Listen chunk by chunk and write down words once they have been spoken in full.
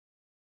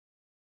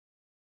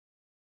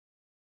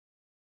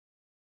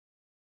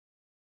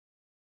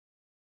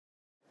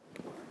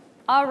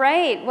All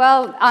right,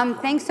 well,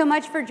 thanks so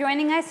much for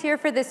joining us here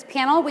for this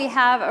panel. We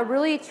have a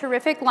really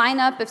terrific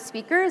lineup of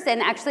speakers,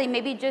 and actually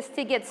maybe just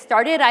to get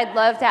started, I'd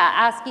love to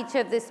ask each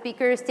of the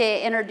speakers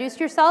to introduce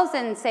yourselves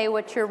and say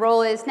what your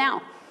role is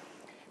now.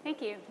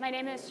 Thank you. My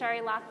name is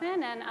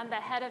Lachman, and I'm the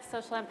head of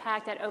social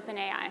impact at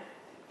OpenAI.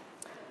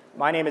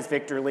 My name is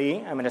Victor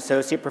Lee. I'm an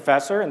associate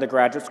professor in the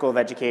Graduate School of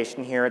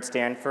Education here at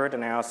Stanford,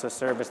 and I also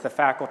serve as the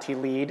faculty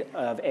lead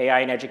of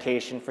AI in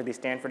education for the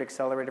Stanford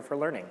Accelerator for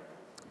Learning.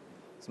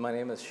 So my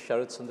name is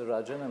Sharad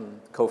Sundararajan. I'm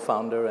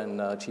co-founder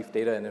and chief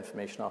data and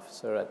information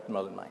officer at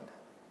Merlyn.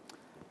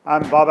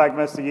 I'm Babak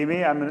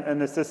Mostaghimi. I'm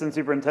an assistant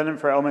superintendent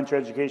for elementary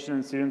education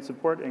and student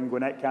support in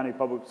Gwinnett County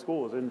Public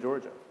Schools in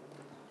Georgia.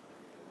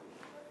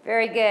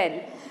 Very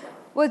good.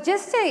 Well,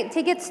 just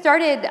to get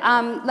started,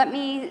 let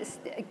me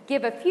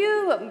give a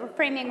few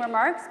framing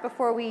remarks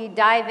before we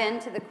dive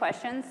into the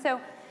questions.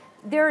 So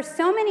there are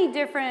so many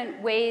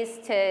different ways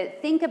to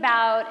think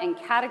about and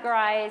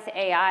categorize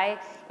AI.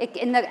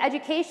 In the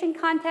education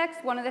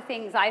context, one of the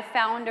things I've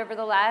found over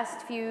the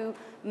last few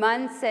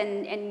months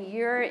and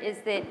year is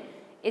that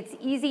it's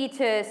easy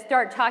to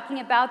start talking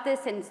about this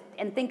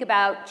and think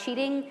about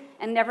cheating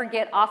and never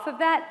get off of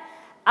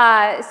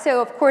that.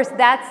 So of course,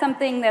 that's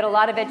something that a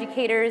lot of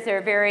educators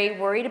are very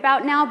worried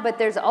about now, but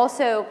there's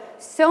also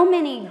so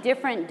many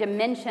different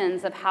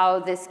dimensions of how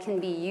this can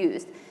be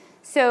used.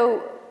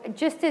 So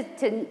just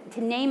to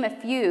name a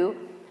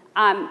few,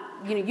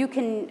 you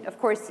can, of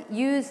course,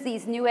 use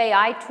these new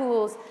AI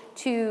tools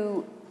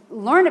to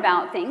learn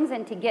about things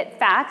and to get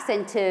facts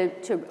and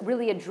to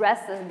really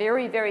address the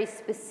very, very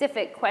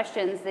specific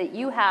questions that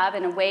you have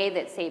in a way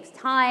that saves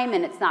time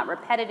and it's not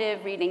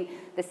repetitive, reading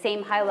the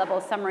same high-level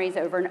summaries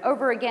over and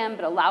over again,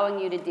 but allowing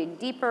you to dig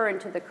deeper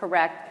into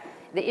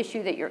the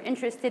issue that you're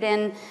interested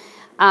in.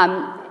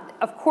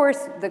 Of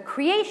course, the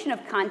creation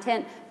of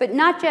content, but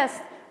not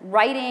just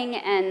writing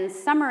and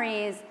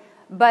summaries,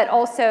 but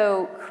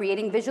also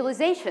creating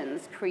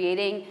visualizations,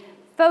 creating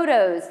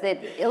photos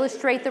that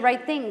illustrate the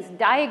right things,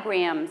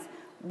 diagrams.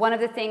 One of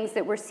the things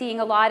that we're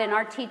seeing a lot in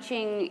our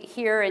teaching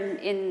here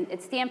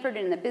at Stanford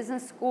and in the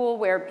business school,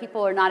 where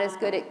people are not as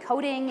good at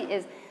coding,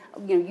 is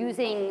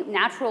using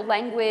natural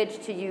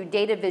language to do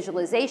data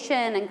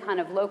visualization and kind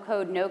of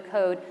low-code,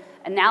 no-code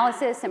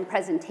analysis and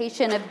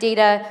presentation of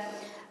data.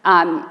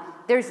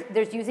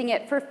 There's using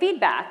it for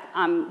feedback,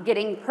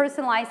 getting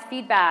personalized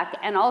feedback,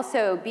 and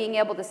also being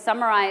able to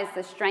summarize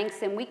the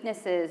strengths and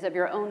weaknesses of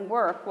your own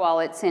work while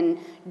it's in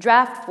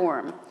draft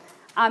form.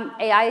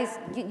 AI is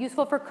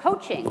useful for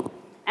coaching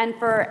and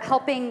for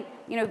helping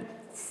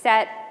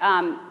set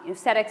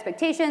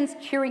expectations,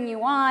 cheering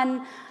you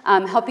on,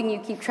 helping you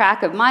keep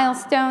track of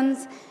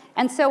milestones,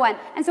 and so on.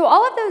 And so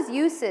all of those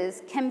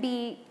uses can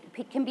be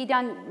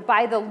done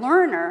by the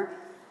learner,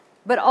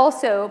 but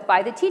also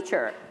by the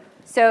teacher.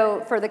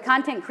 So for the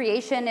content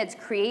creation, it's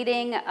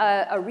creating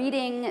a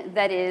reading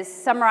that is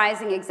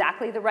summarizing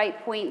exactly the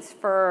right points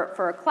for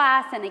a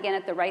class, and again,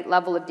 at the right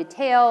level of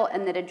detail,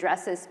 and that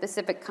addresses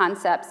specific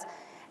concepts.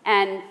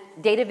 And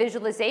data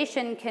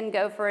visualization can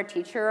go for a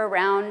teacher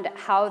around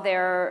how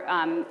their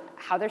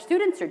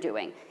students are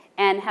doing,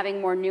 and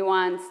having more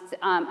nuanced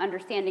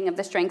understanding of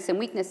the strengths and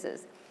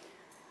weaknesses.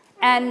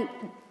 And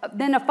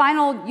then a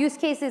final use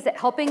case is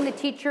helping the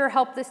teacher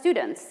help the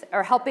students,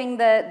 or helping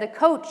the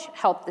coach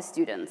help the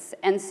students.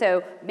 And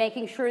so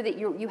making sure that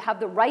you have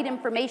the right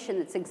information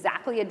that's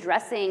exactly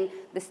addressing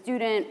the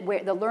student,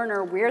 the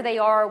learner, where they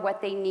are,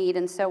 what they need,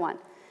 and so on.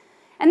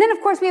 And then,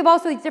 of course, we have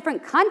also these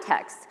different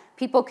contexts.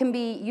 People can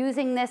be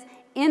using this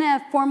in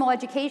a formal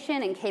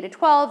education, in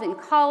K-12, in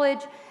college,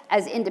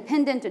 as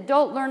independent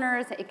adult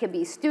learners. It could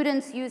be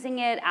students using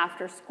it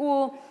after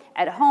school,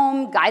 at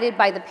home, guided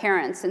by the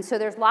parents. And so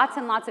there's lots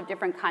and lots of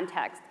different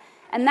contexts.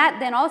 And that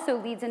then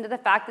also leads into the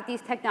fact that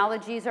these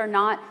technologies are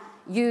not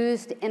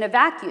used in a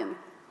vacuum.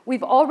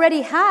 We've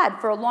already had,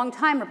 for a long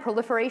time, a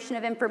proliferation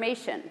of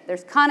information.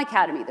 There's Khan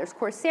Academy, there's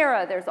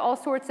Coursera, there's all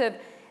sorts of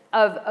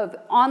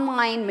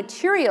online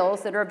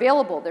materials that are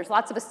available. There's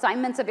lots of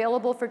assignments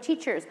available for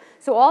teachers.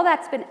 So all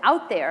that's been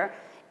out there,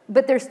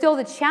 but there's still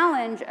the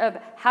challenge of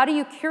how do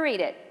you curate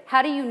it?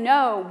 How do you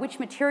know which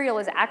material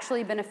is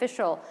actually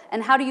beneficial?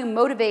 And how do you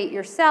motivate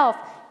yourself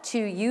to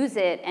use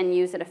it and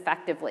use it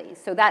effectively?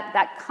 So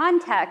that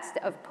context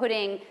of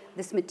putting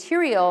this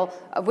material,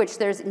 of which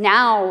there's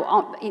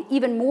now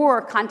even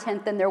more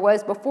content than there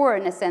was before,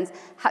 in a sense,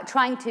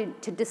 trying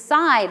to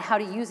decide how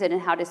to use it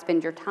and how to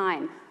spend your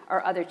time,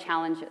 are other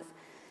challenges.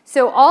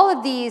 So all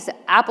of these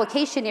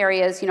application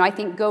areas, I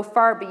think go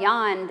far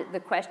beyond the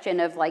question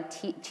of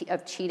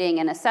of cheating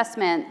and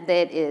assessment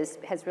that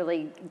has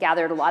really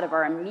gathered a lot of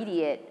our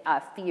immediate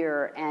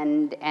fear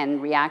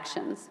and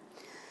reactions.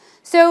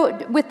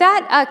 So with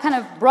that kind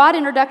of broad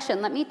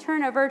introduction, let me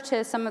turn over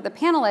to some of the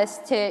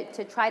panelists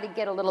to try to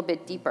get a little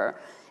bit deeper.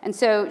 And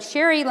so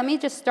Sherry, let me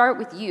just start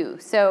with you.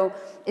 So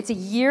it's a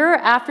year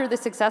after the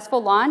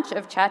successful launch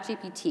of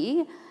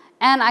ChatGPT.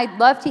 And I'd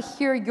love to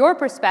hear your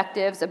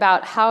perspectives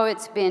about how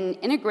it's been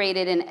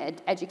integrated in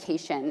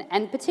education,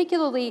 and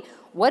particularly,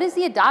 what is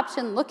the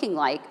adoption looking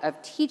like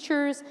of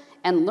teachers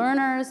and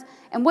learners,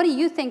 and what do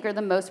you think are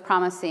the most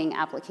promising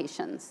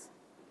applications?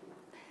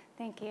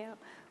 Thank you.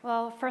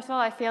 Well, first of all,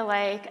 I feel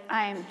like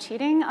I'm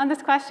cheating on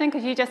this question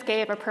because you just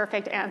gave a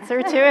perfect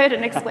answer to it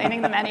in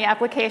explaining the many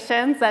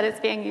applications that it's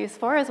being used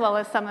for, as well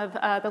as some of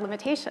the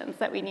limitations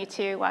that we need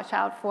to watch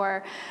out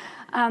for.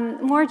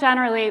 More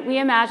generally, we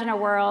imagine a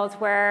world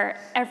where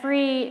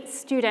every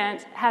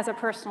student has a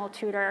personal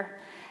tutor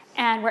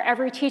and where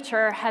every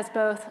teacher has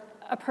both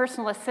a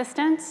personal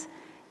assistant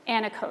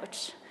and a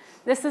coach.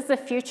 This is the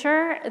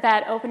future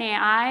that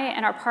OpenAI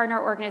and our partner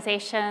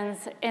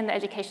organizations in the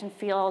education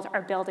field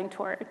are building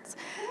towards.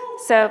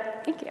 So,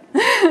 thank you.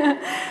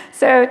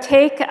 So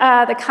take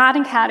the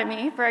Khan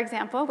Academy, for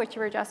example, which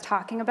you were just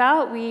talking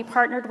about. We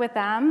partnered with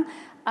them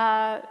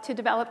to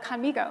develop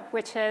Conmigo,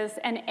 which is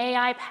an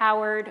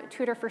AI-powered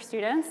tutor for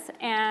students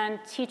and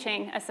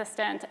teaching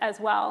assistant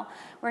as well.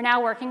 We're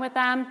now working with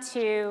them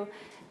to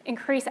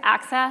increase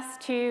access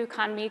to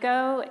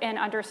Conmigo in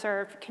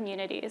underserved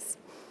communities.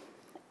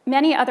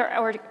 Many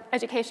other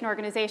education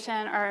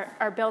organizations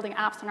are building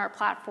apps on our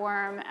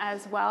platform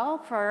as well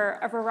for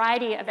a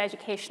variety of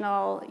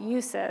educational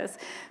uses,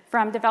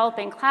 from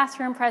developing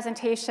classroom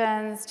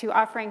presentations to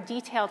offering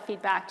detailed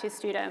feedback to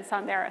students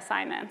on their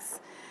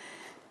assignments.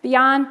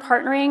 Beyond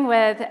partnering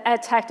with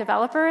EdTech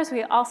developers,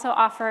 we also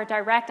offer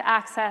direct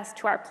access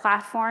to our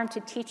platform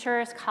to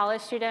teachers,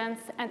 college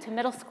students, and to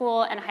middle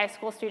school and high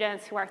school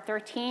students who are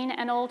 13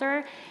 and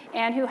older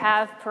and who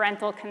have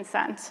parental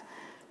consent.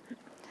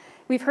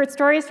 We've heard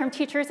stories from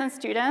teachers and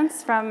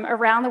students from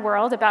around the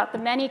world about the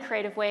many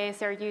creative ways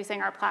they're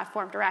using our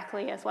platform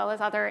directly, as well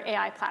as other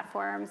AI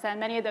platforms. And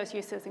many of those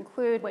uses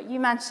include what you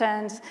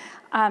mentioned,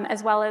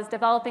 as well as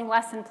developing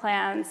lesson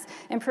plans,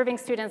 improving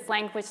students'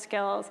 language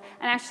skills,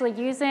 and actually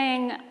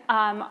using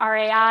our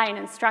AI and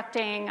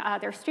instructing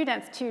their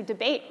students to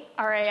debate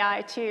our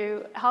AI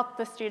to help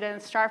the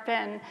students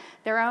sharpen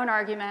their own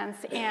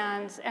arguments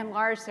and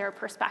enlarge their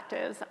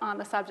perspectives on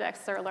the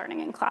subjects they're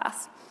learning in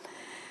class.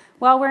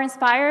 While we're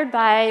inspired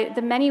by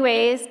the many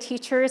ways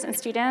teachers and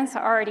students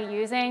are already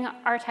using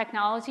our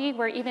technology,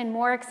 we're even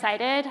more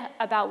excited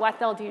about what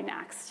they'll do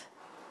next.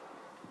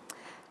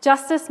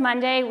 Just this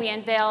Monday, we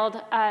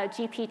unveiled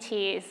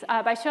GPTs.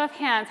 By show of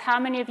hands, how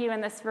many of you in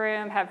this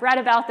room have read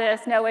about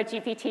this, know what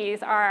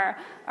GPTs are?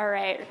 All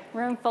right,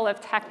 room full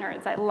of tech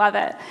nerds, I love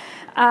it.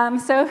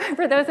 So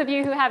for those of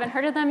you who haven't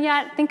heard of them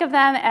yet, think of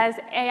them as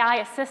AI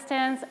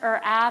assistants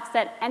or apps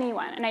that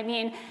anyone, and I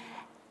mean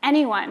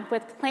anyone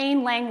with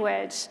plain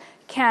language,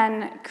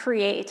 can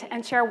create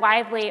and share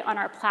widely on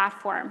our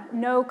platform.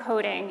 No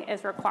coding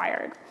is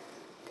required.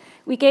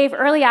 We gave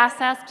early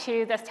access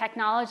to this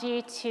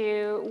technology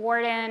to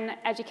Wharton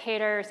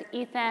educators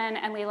Ethan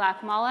and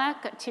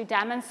Lachman to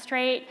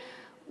demonstrate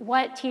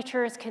what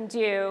teachers can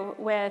do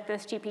with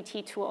this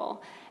GPT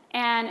tool.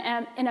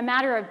 And in a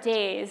matter of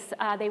days,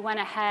 they went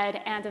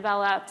ahead and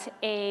developed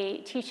a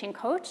teaching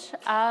coach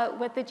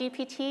with the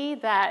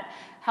GPT that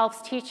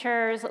helps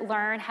teachers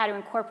learn how to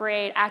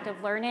incorporate active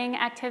learning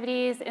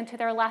activities into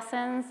their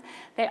lessons.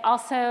 They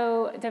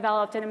also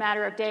developed, in a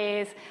matter of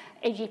days,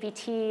 a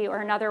GPT,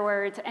 or in other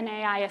words, an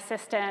AI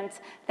assistant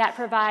that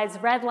provides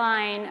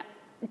redline,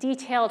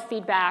 detailed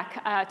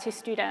feedback to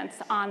students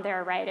on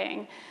their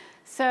writing.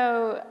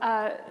 So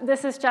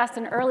this is just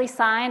an early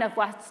sign of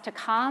what's to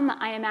come.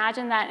 I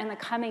imagine that in the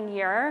coming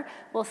year,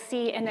 we'll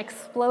see an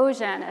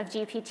explosion of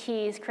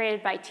GPTs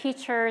created by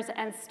teachers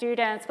and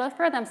students, both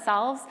for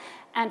themselves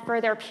and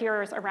for their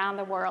peers around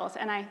the world.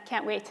 And I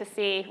can't wait to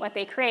see what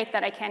they create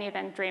that I can't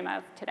even dream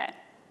of today.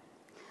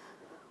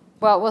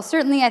 Well, we'll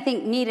certainly, I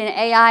think, need an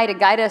AI to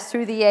guide us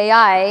through the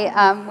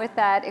AI with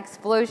that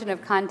explosion of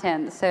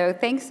content. So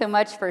thanks so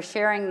much for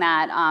sharing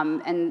that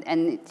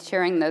and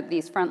sharing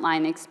these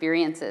frontline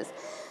experiences.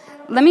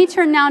 Let me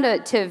turn now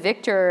to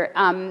Victor.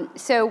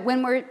 So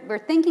when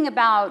we're thinking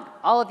about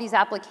all of these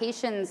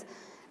applications,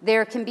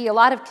 there can be a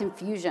lot of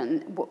confusion.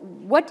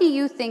 What do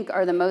you think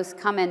are the most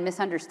common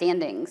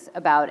misunderstandings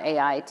about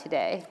AI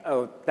today?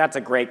 Oh, that's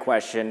a great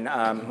question.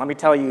 Let me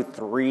tell you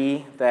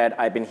 3 that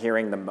I've been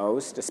hearing the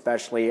most,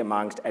 especially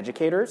amongst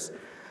educators.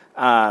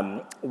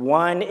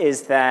 One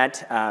is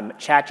that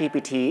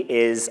ChatGPT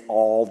is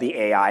all the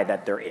AI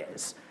that there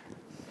is.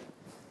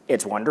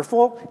 It's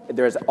wonderful.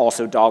 There's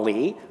also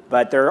DALL-E,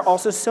 but there are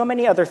also so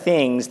many other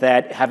things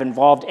that have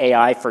involved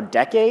AI for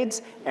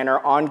decades and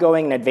are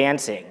ongoing and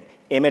advancing.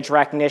 Image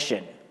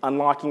recognition,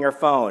 unlocking your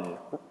phone,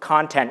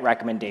 content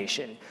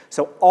recommendation.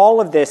 So all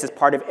of this is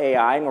part of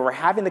AI, and when we're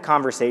having the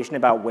conversation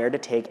about where to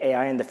take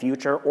AI in the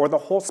future or the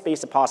whole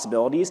space of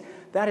possibilities,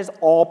 that is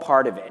all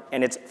part of it.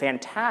 And it's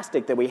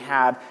fantastic that we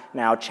have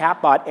now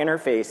chatbot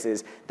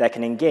interfaces that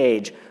can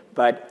engage,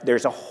 but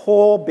there's a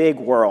whole big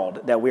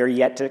world that we're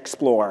yet to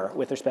explore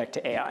with respect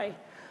to AI.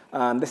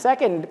 The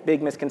second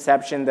big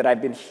misconception that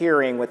I've been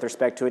hearing with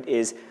respect to it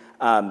is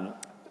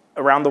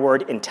around the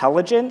word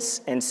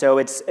intelligence. And so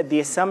it's the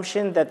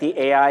assumption that the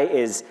AI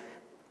is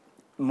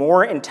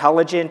more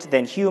intelligent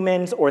than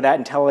humans or that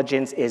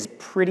intelligence is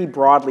pretty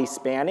broadly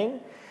spanning,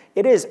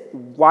 it is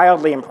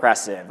wildly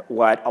impressive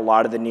what a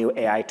lot of the new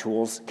AI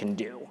tools can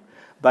do.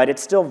 But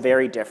it's still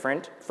very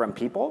different from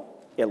people.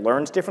 It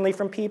learns differently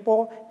from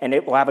people, and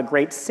it will have a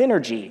great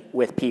synergy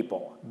with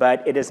people,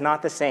 but it is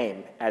not the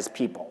same as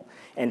people.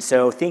 And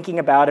so thinking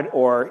about it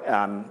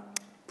or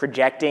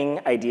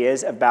projecting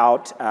ideas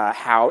about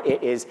how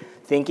it is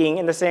thinking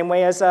in the same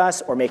way as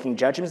us or making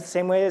judgments the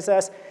same way as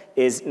us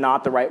is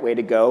not the right way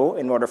to go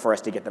in order for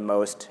us to get the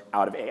most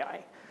out of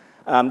AI.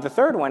 The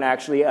third one,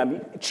 actually,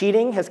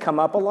 cheating has come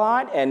up a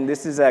lot, and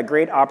this is a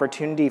great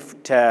opportunity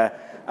to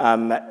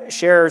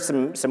share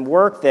some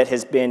work that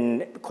has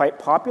been quite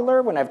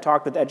popular when I've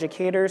talked with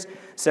educators.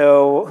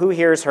 So who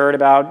here has heard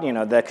about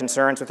the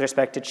concerns with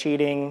respect to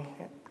cheating?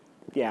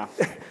 Yeah.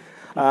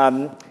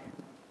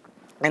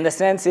 And the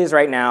sense is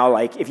right now,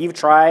 like if you've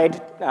tried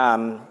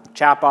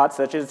chatbots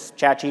such as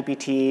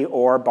ChatGPT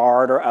or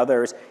Bard or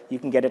others, you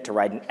can get it to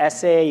write an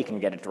essay, you can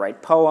get it to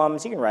write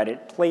poems, you can write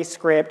it play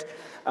script.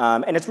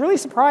 And it's really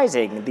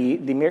surprising, the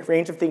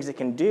range of things it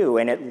can do,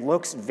 and it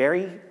looks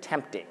very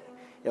tempting.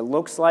 It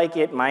looks like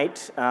it might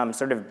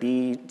sort of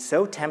be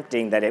so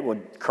tempting that it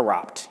would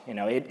corrupt.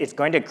 It's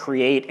going to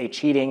create a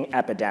cheating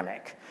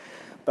epidemic.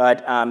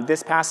 But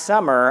this past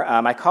summer,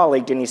 my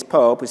colleague Denise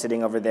Pope, who's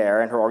sitting over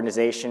there, and her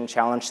organization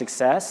Challenge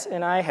Success,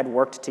 and I had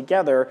worked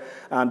together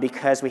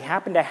because we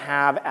happened to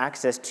have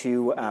access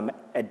to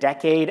a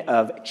decade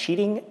of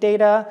cheating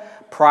data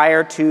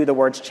prior to the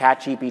words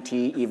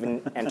ChatGPT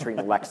even entering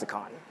the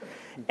lexicon.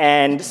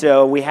 And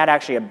so we had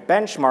actually a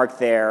benchmark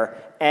there,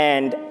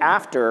 and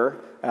after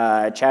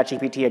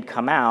ChatGPT had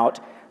come out,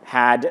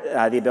 had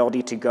the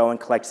ability to go and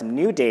collect some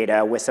new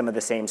data with some of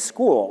the same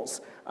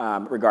schools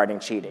regarding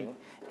cheating.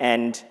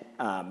 And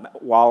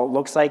while it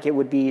looks like it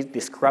would be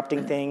this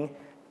corrupting thing,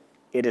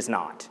 it is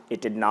not.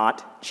 It did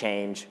not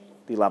change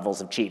the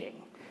levels of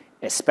cheating,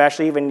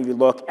 especially when you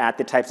look at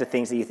the types of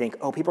things that you think,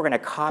 oh, people are going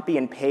to copy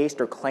and paste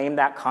or claim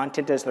that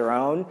content as their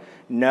own.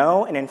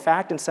 No, and in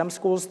fact, in some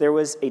schools, there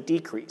was a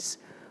decrease.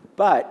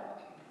 But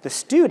the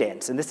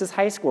students, and this is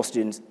high school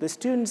students, the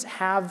students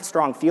have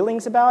strong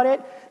feelings about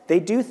it. They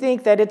do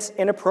think that it's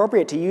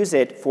inappropriate to use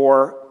it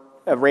for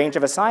a range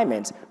of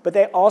assignments, but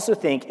they also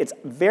think it's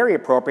very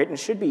appropriate and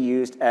should be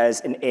used as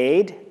an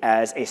aid,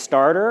 as a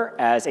starter,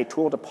 as a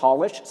tool to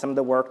polish some of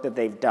the work that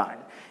they've done.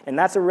 And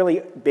that's a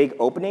really big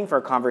opening for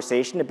a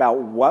conversation about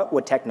what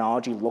would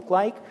technology look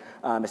like,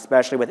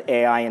 especially with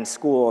AI in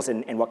schools,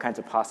 and what kinds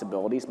of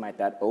possibilities might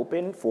that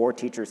open for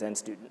teachers and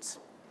students.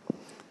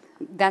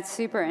 That's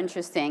super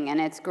interesting,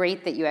 and it's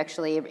great that you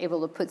actually are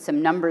able to put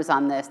some numbers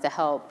on this to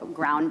help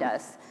ground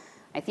us.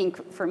 I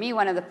think for me,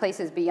 one of the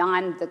places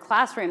beyond the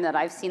classroom that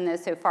I've seen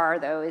this so far,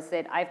 though, is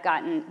that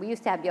we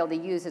used to be able to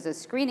use as a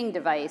screening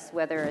device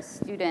whether a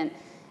student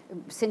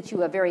sent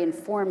you a very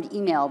informed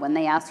email when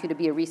they asked you to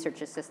be a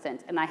research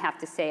assistant. And I have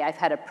to say, I've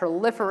had a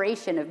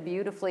proliferation of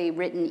beautifully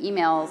written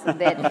emails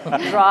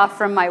that draw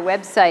from my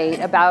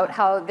website about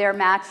how their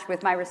match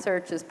with my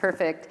research is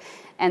perfect.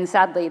 And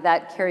sadly,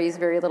 that carries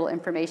very little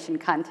information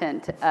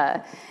content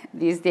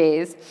these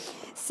days.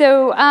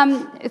 So,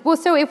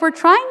 so if we're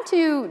trying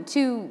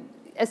to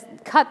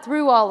cut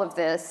through all of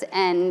this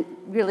and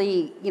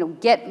really,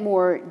 get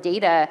more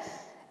data,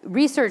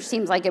 research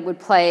seems like it would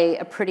play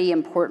a pretty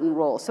important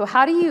role. So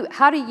how do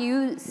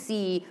you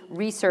see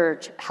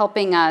research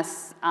helping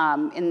us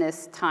in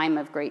this time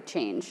of great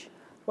change?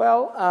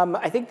 Well,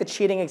 I think the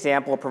cheating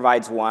example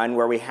provides one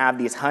where we have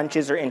these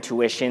hunches or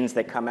intuitions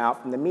that come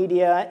out from the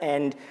media,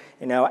 and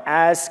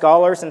as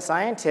scholars and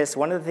scientists,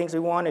 one of the things we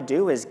want to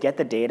do is get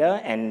the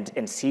data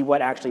and see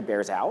what actually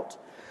bears out.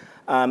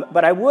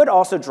 But I would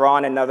also draw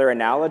on another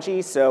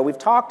analogy. So we've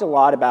talked a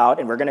lot about,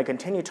 and we're going to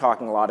continue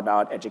talking a lot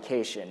about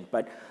education,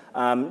 but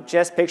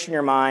just picture in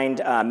your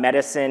mind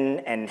medicine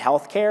and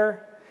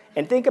healthcare,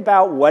 and think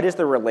about what is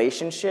the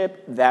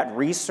relationship that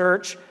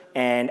research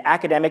and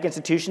academic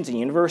institutions and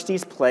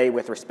universities play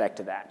with respect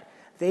to that.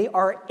 They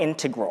are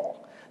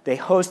integral. They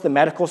host the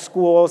medical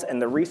schools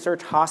and the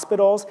research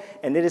hospitals,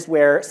 and it is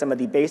where some of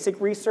the basic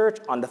research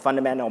on the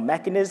fundamental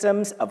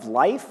mechanisms of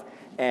life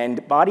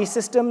and body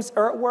systems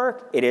are at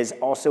work. It is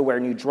also where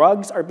new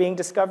drugs are being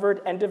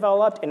discovered and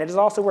developed, and it is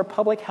also where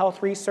public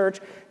health research,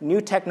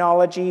 new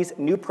technologies,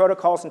 new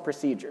protocols and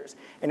procedures.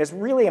 And it's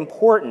really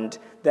important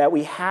that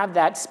we have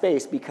that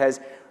space, because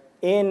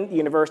in the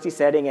university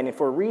setting and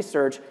for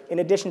research, in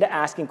addition to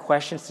asking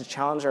questions to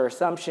challenge our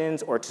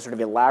assumptions or to sort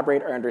of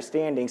elaborate our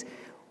understandings,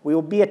 we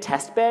will be a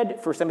test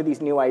bed for some of these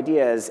new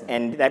ideas,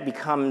 and that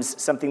becomes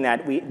something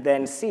that we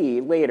then see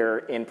later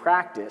in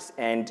practice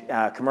and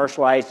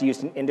commercialized,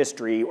 used in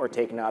industry, or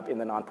taken up in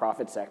the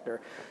nonprofit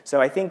sector. So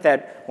I think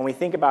that when we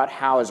think about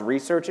how is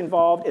research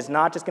involved, it's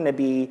not just going to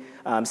be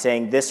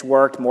saying this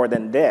worked more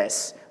than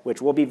this, which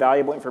will be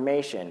valuable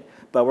information,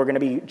 but we're going to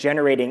be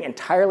generating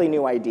entirely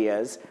new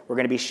ideas. We're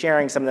going to be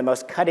sharing some of the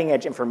most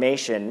cutting-edge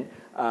information,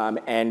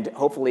 and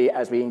hopefully,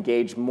 as we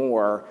engage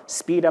more,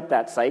 speed up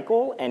that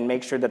cycle and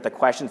make sure that the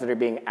questions that are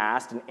being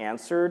asked and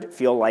answered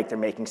feel like they're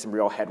making some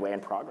real headway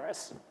and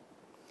progress.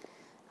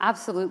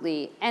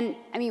 Absolutely. And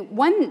I mean,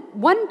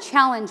 one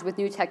challenge with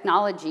new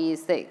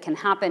technologies that can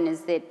happen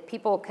is that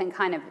people can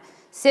kind of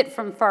sit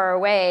from far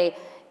away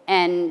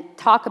and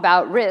talk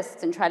about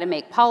risks and try to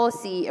make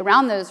policy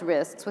around those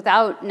risks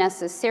without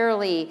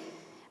necessarily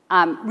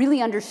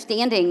really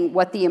understanding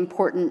what the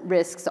important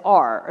risks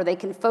are. Or they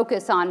can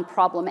focus on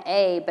problem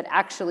A, but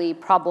actually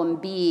problem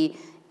B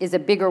is a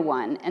bigger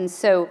one. And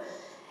so,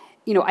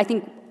 you know, I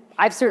think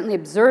I've certainly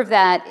observed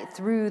that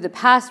through the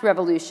past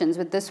revolutions,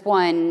 but this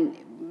one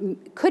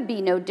could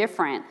be no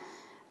different.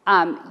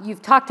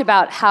 You've talked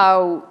about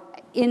how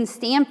in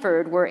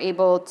Stanford we're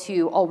able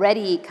to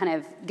already kind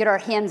of get our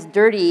hands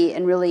dirty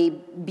and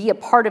really be a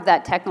part of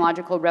that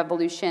technological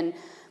revolution.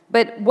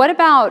 But what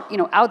about, you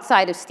know,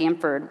 outside of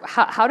Stanford?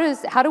 How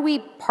do we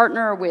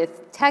partner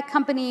with tech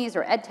companies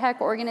or ed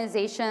tech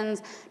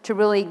organizations to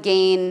really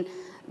gain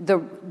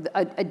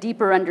a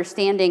deeper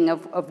understanding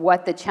of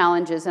what the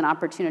challenges and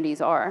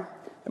opportunities are?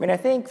 I mean, I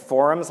think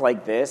forums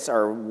like this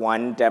are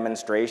one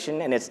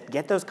demonstration, and it's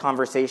get those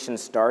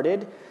conversations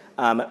started.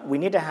 We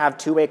need to have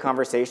two-way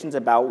conversations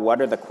about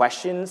what are the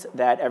questions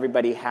that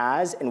everybody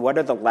has and what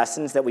are the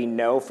lessons that we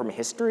know from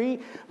history,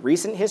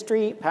 recent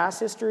history, past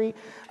history,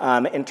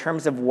 in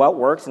terms of what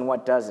works and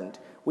what doesn't.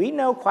 We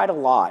know quite a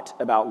lot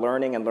about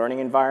learning and learning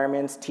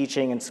environments,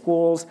 teaching in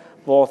schools,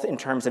 both in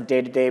terms of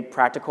day-to-day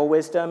practical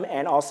wisdom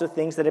and also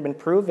things that have been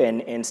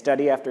proven in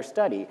study after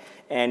study.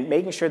 And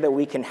making sure that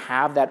we can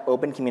have that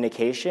open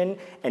communication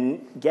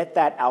and get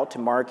that out to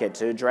market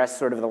to address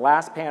sort of the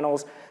last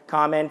panel's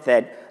comment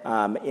that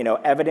you know,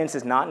 evidence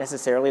is not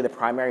necessarily the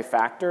primary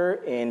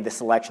factor in the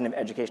selection of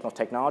educational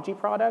technology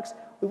products.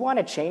 We want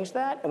to change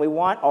that, and we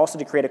want also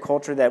to create a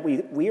culture that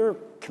we are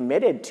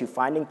committed to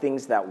finding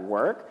things that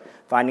work,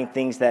 finding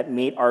things that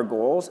meet our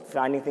goals,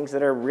 finding things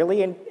that are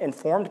really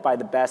informed by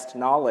the best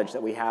knowledge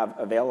that we have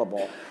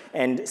available.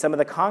 And some of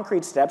the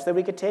concrete steps that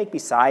we could take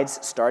besides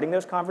starting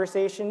those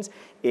conversations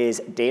is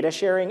data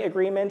sharing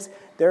agreements.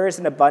 There is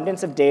an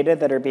abundance of data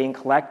that are being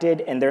collected,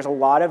 and there's a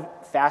lot of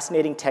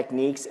fascinating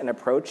techniques and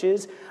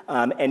approaches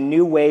and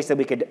new ways that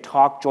we could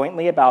talk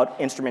jointly about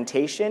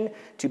instrumentation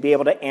to be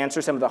able to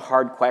answer some of the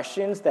hard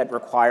questions that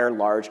require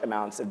large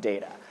amounts of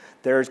data.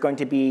 There's going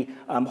to be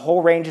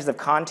whole ranges of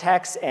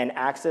contexts and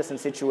access and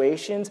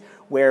situations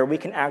where we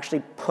can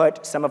actually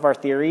put some of our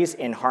theories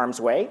in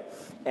harm's way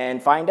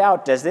and find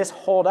out, does this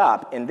hold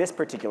up in this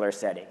particular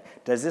setting?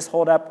 Does this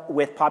hold up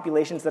with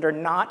populations that are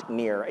not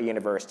near a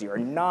university or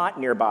not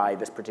nearby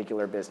this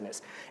particular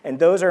business? And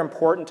those are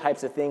important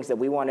types of things that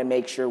we want to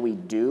make sure we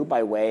do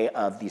by way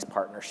of these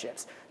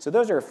partnerships. So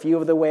those are a few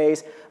of the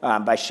ways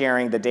by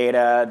sharing the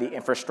data, the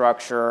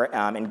infrastructure,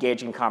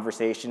 engaging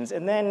conversations.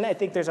 And then I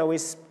think there's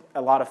always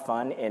a lot of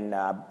fun in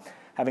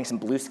having some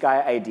blue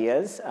sky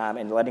ideas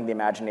and letting the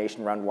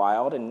imagination run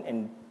wild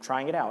and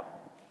trying it out.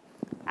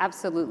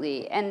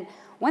 Absolutely. And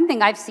one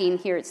thing I've seen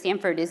here at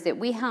Stanford is that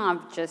we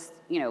have just,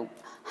 you know,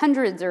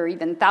 hundreds or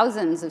even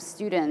thousands of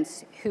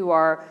students who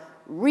are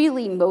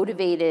really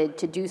motivated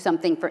to do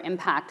something for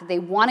impact. They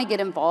want to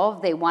get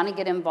involved. They want to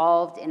get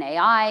involved in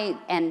AI,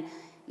 and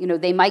you know,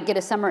 they might get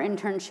a summer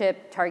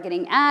internship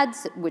targeting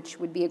ads, which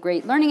would be a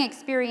great learning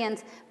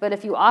experience. But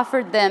if you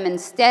offered them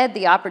instead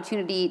the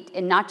opportunity,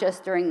 and not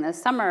just during the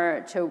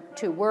summer,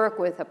 to work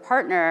with a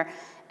partner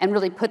and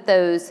really put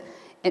those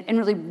and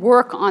really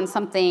work on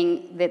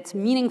something that's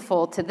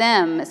meaningful to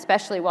them,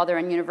 especially while they're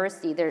in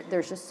university,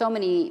 there's just so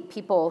many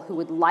people who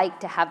would like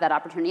to have that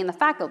opportunity, and the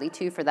faculty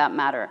too, for that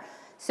matter.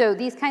 So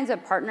these kinds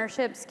of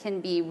partnerships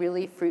can be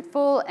really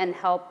fruitful and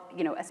help,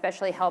 you know,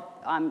 especially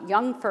help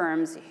young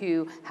firms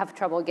who have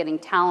trouble getting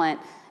talent,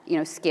 you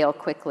know, scale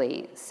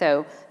quickly.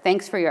 So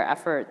thanks for your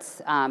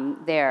efforts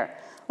there.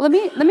 Well,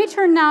 let me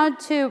turn now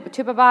to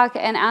Babak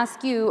and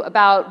ask you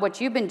about what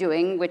you've been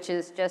doing, which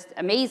is just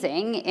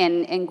amazing.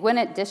 In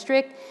Gwinnett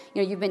District,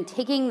 you know, you've been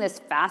taking this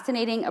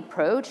fascinating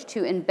approach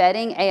to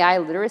embedding AI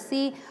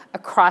literacy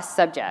across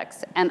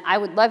subjects. And I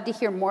would love to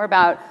hear more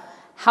about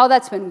how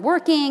that's been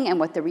working and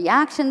what the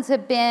reactions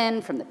have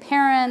been from the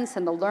parents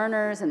and the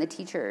learners and the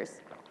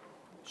teachers.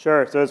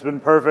 Sure, so it's been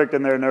perfect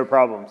and there are no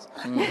problems.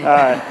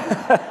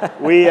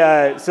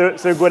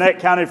 So Gwinnett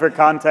County, for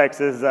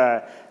context, is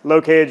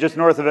located just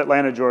north of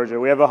Atlanta, Georgia.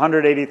 We have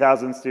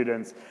 180,000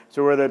 students,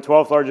 so we're the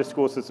 12th largest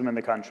school system in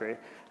the country.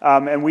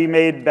 And we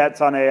made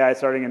bets on AI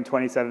starting in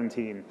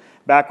 2017,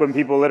 back when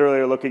people literally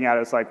are looking at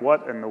us like,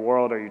 what in the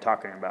world are you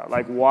talking about?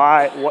 Like,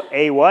 why,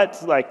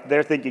 what? Like,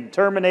 they're thinking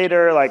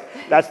Terminator,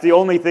 like, that's the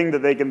only thing that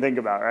they can think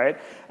about, right?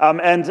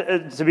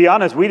 And to be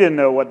honest, we didn't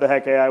know what the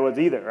heck AI was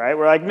either, right?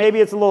 We're like, maybe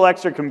it's a little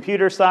extra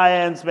computer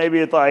science, maybe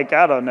it's like,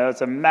 I don't know,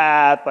 some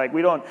math, like,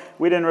 we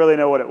didn't really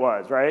know what it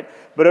was, right?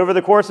 But over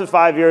the course of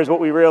 5 years, what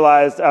we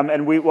realized,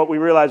 what we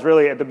realized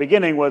really at the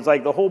beginning was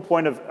like the whole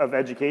point of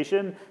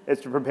education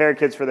is to prepare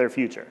kids for their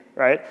future,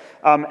 right?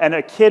 And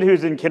a kid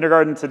who's in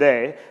kindergarten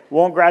today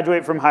won't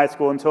graduate from high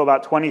school until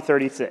about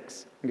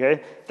 2036,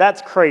 okay?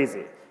 That's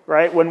crazy,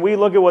 right? When we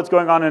look at what's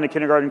going on in a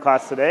kindergarten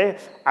class today,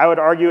 I would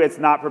argue it's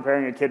not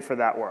preparing a kid for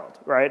that world,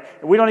 right?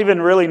 We don't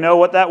even really know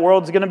what that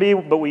world's going to be,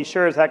 but we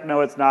sure as heck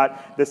know it's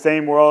not the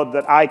same world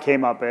that I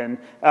came up in.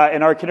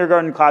 And our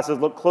kindergarten classes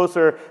look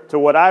closer to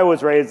what I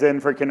was raised in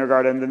for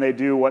kindergarten than they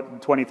do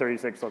what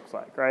 2036 looks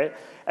like, right?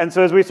 And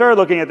so as we started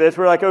looking at this,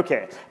 we're like,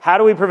 okay, how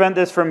do we prevent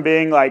this from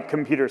being like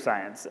computer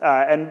science?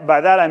 And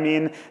by that I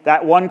mean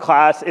that one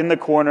class in the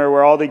corner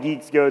where all the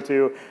geeks go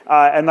to,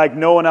 and like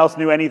no one else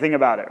knew anything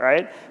about it,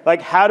 right?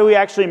 Like, how do we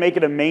actually make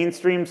it a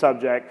mainstream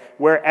subject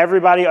where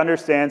everybody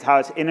understands how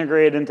it's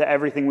integrated into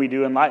everything we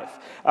do in life,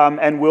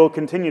 and will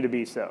continue to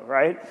be so,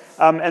 right?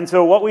 And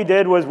so what we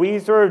did was we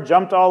sort of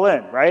jumped all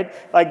in, right?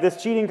 Like,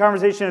 this cheating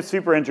conversation is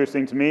super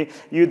interesting to me.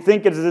 You'd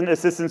think as an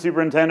assistant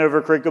superintendent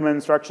over curriculum and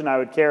instruction, I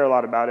would care a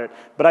lot about it,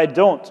 but I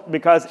don't,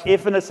 because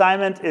if an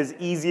assignment is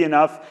easy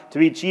enough to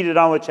be cheated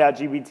on with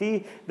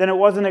ChatGPT, then it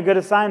wasn't a good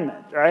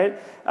assignment,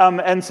 right?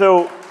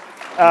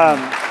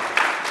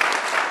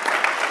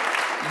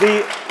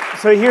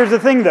 So here's the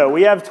thing, though.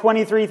 We have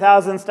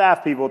 23,000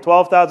 staff people,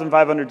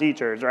 12,500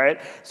 teachers, right?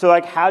 So,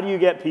 like, how do you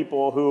get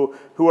people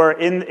who are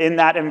in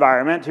that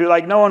environment, who,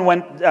 like, no one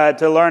went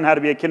to learn how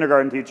to be a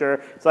kindergarten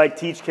teacher, to, like,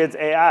 teach kids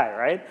AI,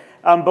 right?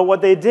 But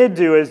what they did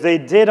do is they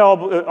did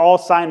all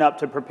sign up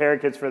to prepare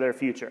kids for their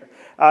future.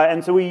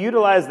 And so we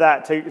utilized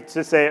that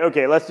to say,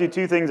 okay, let's do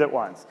two things at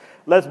once.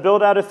 Let's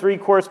build out a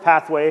 3-course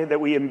pathway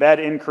that we embed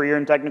in career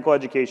and technical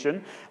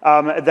education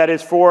that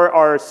is for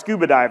our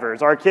scuba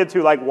divers, our kids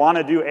who like want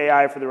to do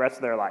AI for the rest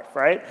of their life,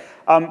 right?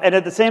 And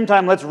at the same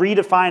time, let's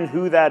redefine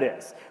who that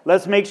is.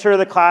 Let's make sure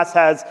the class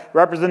has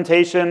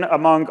representation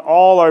among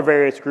all our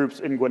various groups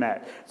in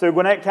Gwinnett. So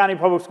Gwinnett County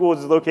Public Schools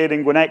is located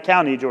in Gwinnett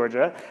County,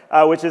 Georgia,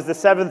 which is the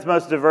 7th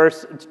most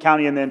diverse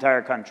county in the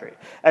entire country.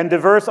 And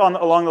diverse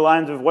along the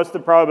lines of what's the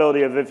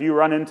probability of if you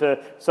run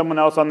into someone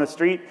else on the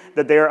street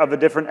that they are of a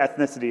different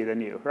ethnicity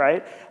than you,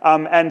 right?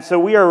 And so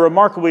we are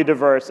remarkably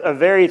diverse, a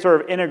very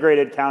sort of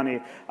integrated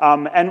county,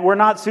 and we're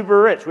not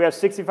super rich. We have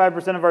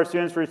 65% of our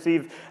students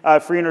receive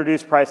free and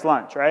reduced price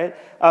lunch, right?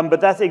 But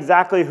that's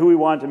exactly who we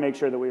wanted to make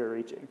sure that we were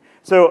reaching.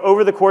 So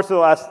over the course of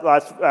the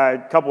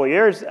last couple of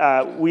years,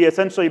 we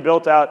essentially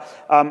built out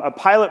a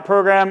pilot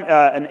program,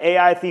 an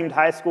AI-themed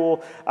high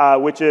school,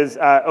 which is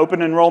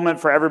open enrollment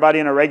for everybody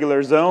in a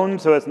regular zone,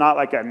 so it's not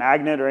like a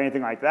magnet or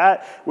anything like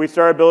that. We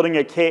started building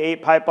a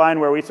K-8 pipeline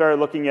where we started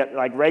looking at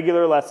like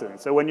regular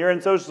lessons. So when you're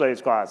in social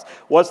studies class,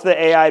 what's the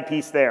AI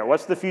piece there?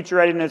 What's the future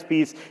readiness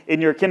piece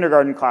in your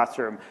kindergarten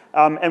classroom?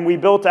 And we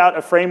built out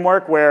a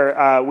framework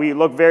where we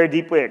look very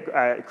deeply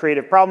at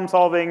creative problem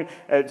solving,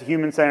 at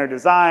human-centered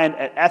design,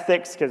 at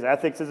ethics, because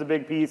ethics is a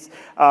big piece,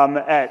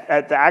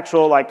 at the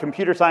actual like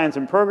computer science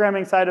and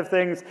programming side of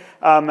things,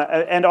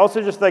 and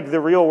also just like the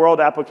real-world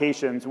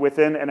applications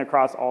within and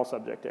across all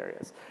subject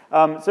areas.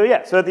 So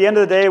at the end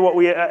of the day, what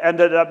we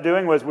ended up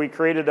doing was we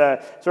created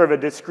a sort of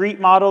a discrete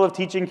model of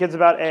teaching kids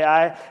about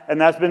AI, and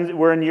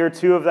we're in year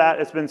 2 of that.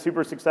 It's been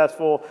super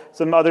successful.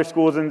 Some other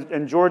schools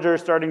in Georgia are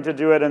starting to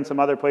do it, and some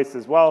other places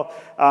as well.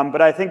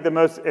 But I think the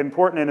most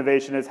important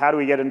innovation is how do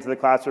we get into the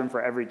classroom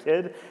for every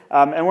kid?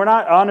 And we're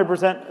not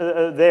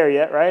 100% there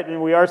yet, right?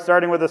 And we are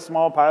starting with a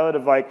small pilot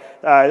of like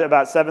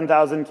about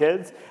 7,000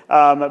 kids,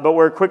 but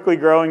we're quickly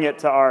growing it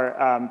to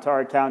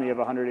our county of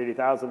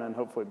 180,000 and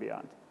hopefully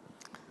beyond.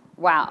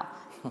 Wow,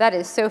 that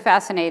is so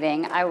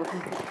fascinating.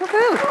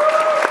 Woohoo!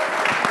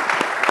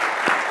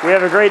 We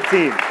have a great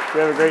team.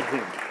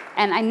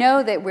 And I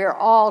know that we're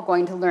all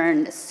going to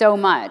learn so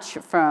much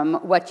from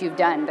what you've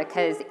done,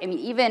 because I mean,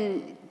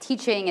 even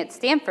teaching at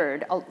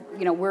Stanford,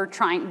 you know,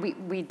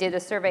 we did a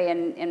survey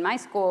in my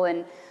school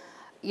and,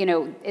 you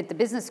know, at the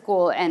business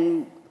school,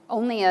 and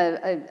only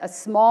a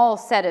small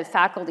set of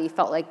faculty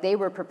felt like they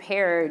were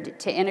prepared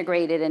to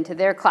integrate it into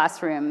their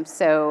classroom.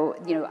 So,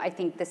 you know, I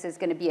think this is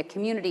going to be a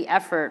community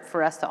effort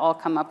for us to all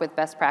come up with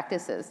best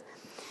practices.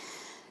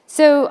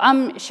 So,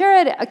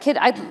 Sharad,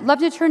 I'd love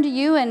to turn to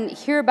you and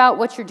hear about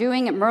what you're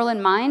doing at Merlyn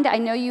Mind. I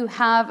know you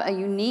have a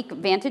unique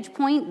vantage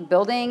point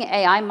building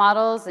AI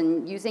models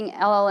and using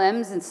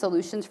LLMs and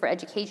solutions for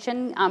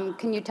education.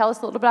 Can you tell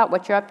us a little about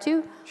what you're up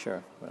to?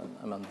 Sure. Well,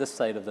 I'm on this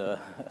side of the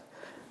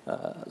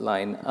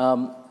line.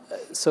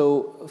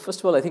 So,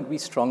 first of all, I think we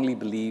strongly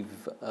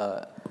believe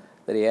that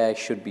AI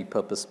should be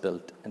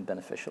purpose-built and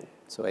beneficial.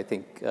 So I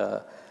think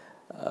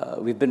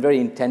we've been very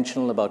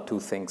intentional about 2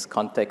 things: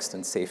 context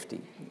and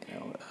safety. You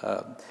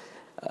know,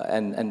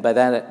 and by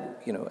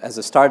that, you know, as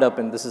a startup,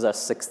 and this is our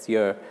 6th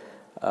year,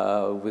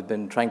 we've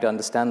been trying to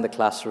understand the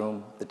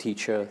classroom, the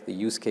teacher, the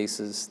use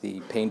cases,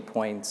 the pain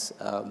points,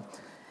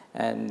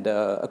 and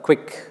a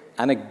quick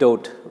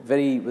anecdote.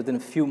 Within a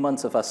few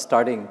months of us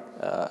starting,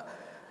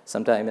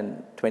 sometime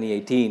in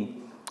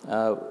 2018,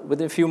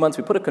 within a few months,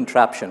 we put a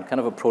contraption, kind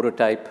of a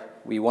prototype.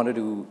 We wanted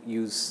to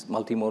use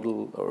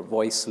multimodal or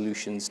voice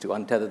solutions to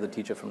untether the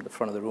teacher from the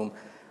front of the room.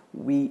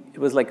 It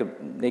was like a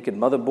naked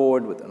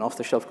motherboard with an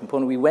off-the-shelf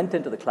component. We went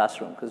into the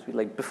classroom because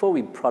before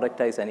we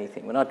productize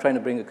anything, we're not trying to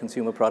bring a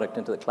consumer product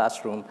into the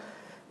classroom.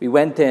 We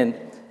went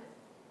in,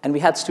 And we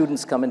had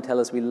students come and tell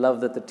us, we love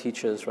that the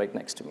teacher is right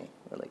next to me.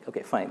 We're like,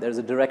 okay, fine, there's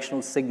a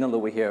directional signal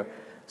over here,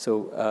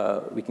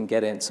 so we can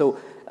get in. So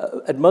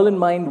at Merlyn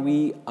Mind,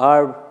 we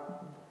are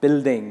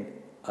building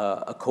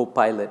a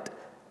co-pilot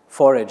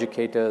for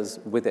educators,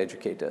 with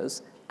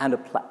educators, and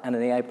an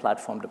AI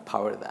platform to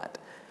power that.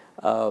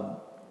 I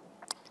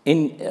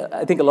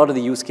think a lot of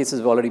the use cases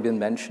have already been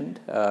mentioned.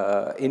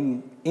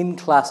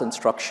 In-class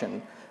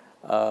instruction,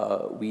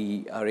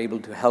 we are able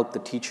to help the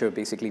teacher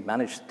basically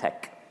manage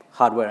tech,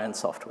 hardware and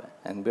software.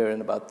 And we're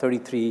in about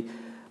 33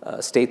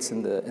 states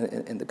in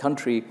the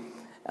country.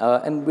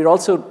 And we're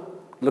also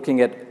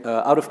looking at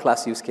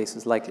out-of-class use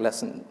cases like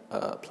lesson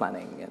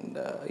planning and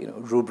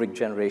rubric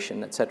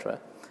generation, et cetera.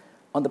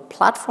 On the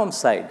platform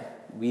side,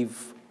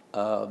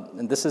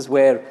 and this is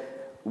where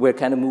we're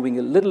kind of moving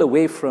a little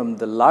away from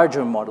the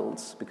larger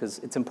models, because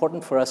it's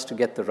important for us to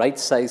get the right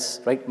size,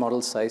 right model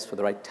size for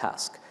the right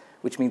task,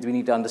 which means we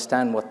need to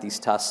understand what these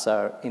tasks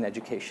are in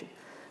education.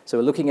 So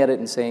we're looking at it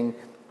and saying,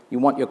 you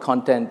want your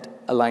content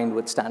aligned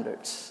with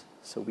standards.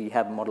 So we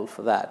have a model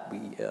for that.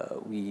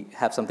 We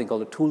have something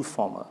called a tool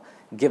former.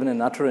 Given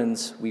an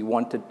utterance, we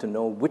wanted to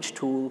know which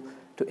tool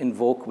to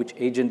invoke, which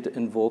agent to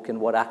invoke, and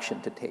what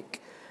action to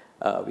take.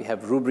 We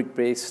have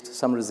rubric-based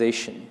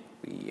summarization.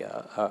 We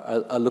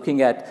are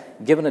looking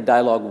at, given a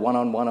dialogue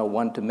one-on-one or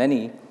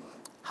one-to-many,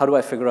 how do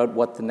I figure out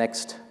what the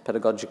next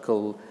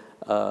pedagogical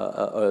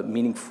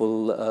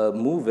meaningful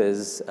move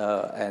is,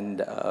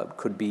 and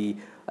could be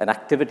an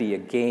activity, a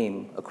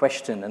game, a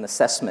question, an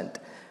assessment.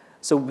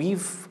 So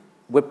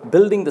we're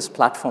building this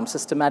platform,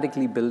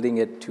 systematically building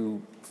it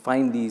to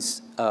find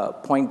these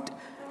point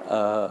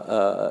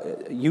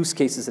use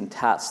cases and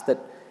tasks that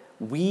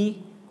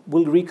we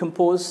will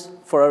recompose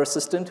for our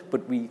assistant,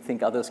 but we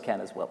think others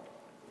can as well.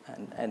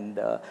 And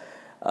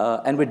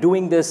we're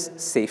doing this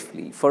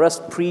safely. For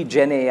us,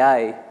 pre-Gen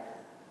AI,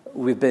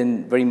 we've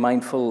been very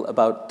mindful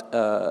about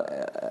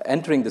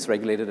entering this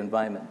regulated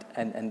environment.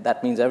 And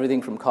that means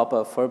everything from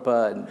COPPA,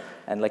 FERPA,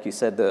 and like you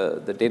said,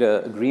 the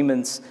data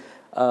agreements.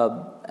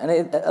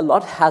 And a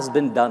lot has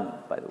been done,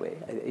 by the way.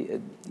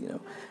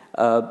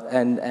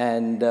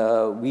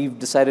 We've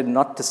decided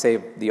not to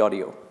save the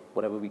audio,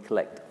 whatever we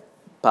collect,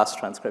 past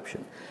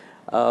transcription.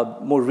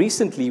 More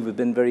recently, we've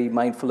been very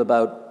mindful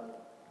about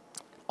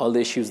all the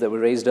issues that were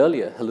raised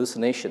earlier,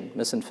 hallucination,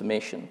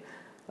 misinformation.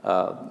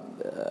 We're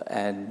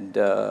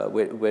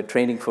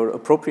training for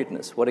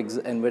appropriateness.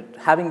 And we're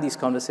having these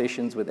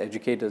conversations with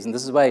educators. And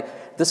this is why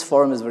this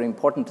forum is very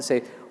important to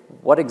say,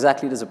 what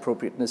exactly does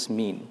appropriateness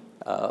mean?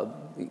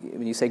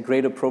 When you say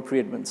grade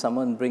appropriate, when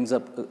someone brings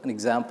up an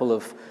example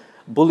of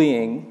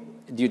bullying,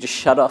 do you just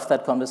shut off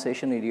that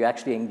conversation, or do you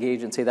actually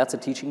engage and say that's a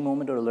teaching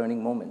moment or a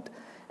learning moment?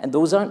 And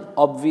those aren't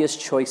obvious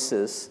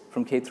choices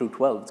from K through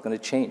 12. It's going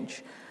to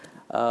change.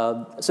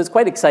 So it's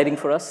quite exciting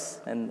for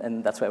us,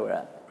 and that's where we're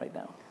at right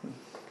now.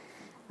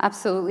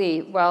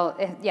 Absolutely. Well,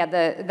 yeah,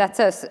 that's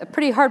a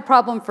pretty hard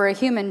problem for a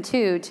human,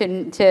 too,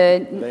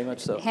 to Very much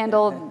so.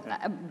 handle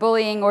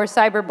bullying or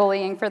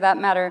cyberbullying, for that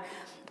matter.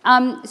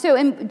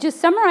 So just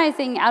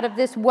summarizing out of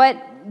this,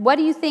 what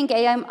do you think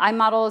AI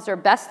models are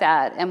best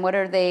at, and what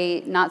are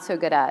they not so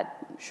good at?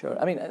 Sure.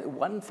 I mean,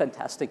 one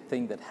fantastic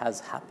thing that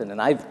has happened,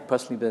 and I've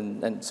personally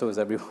been, and so has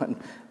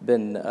everyone,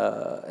 been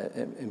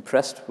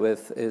impressed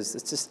with, is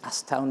it's just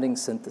astounding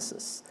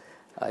synthesis.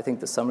 I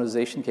think the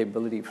summarization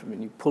capability,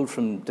 when you pull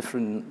from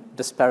different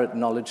disparate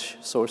knowledge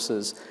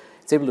sources,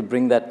 it's able to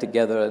bring that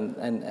together.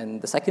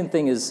 And the second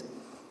thing is,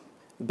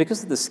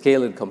 because of the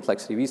scale and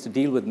complexity, we used to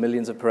deal with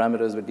millions of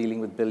parameters, we're dealing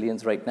with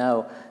billions right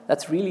now.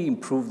 That's really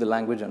improved the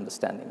language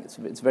understanding.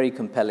 It's very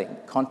compelling.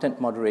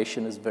 Content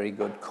moderation is very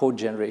good. Code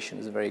generation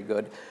is very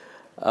good.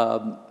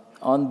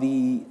 On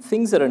the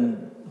things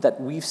that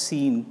we've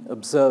seen,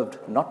 observed,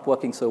 not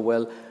working so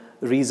well,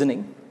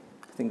 reasoning,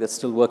 I think that's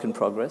still work in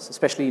progress,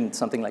 especially in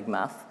something like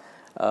math.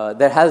 I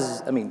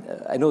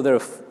know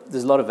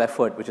there's a lot of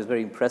effort, which is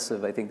very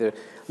impressive. I think they're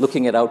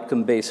looking at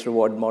outcome-based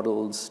reward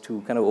models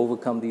to kind of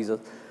overcome these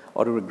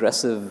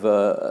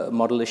autoregressive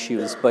model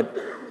issues. But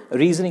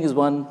reasoning is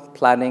one,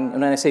 planning,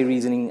 and when I say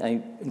reasoning,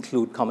 I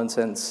include common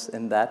sense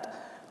in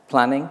that.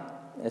 Planning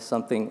is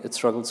something it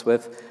struggles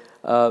with.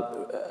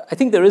 I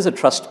think there is a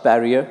trust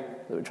barrier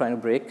that we're trying to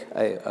break.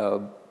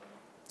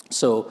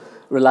 So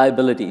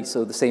reliability,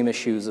 so the same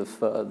issues of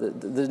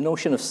the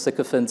notion of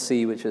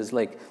sycophancy, which is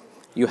like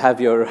you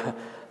have your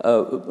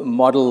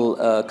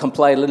model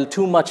comply a little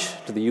too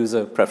much to the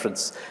user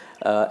preference,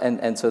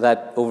 and so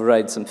that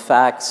overrides some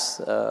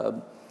facts.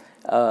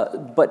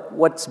 But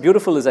what's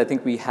beautiful is I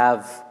think we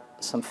have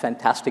some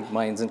fantastic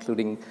minds,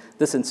 including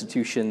this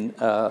institution,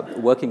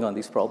 working on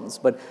these problems.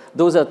 But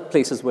those are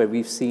places where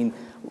we've seen.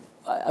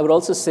 I would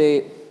also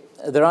say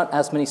there aren't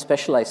as many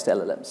specialized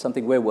LLMs,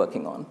 something we're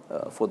working on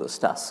for those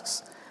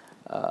tasks.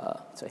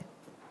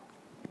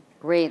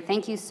 Great,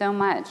 thank you so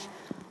much.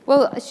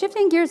 Well,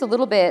 shifting gears a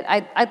little bit,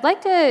 I'd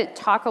like to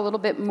talk a little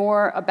bit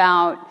more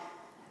about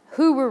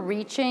who we're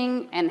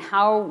reaching and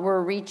how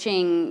we're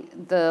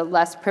reaching the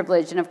less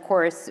privileged. And of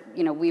course,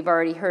 we've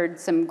already heard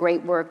some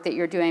great work that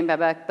you're doing,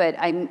 Babak, but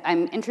I'm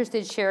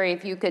interested, Sherry,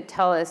 if you could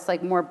tell us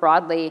more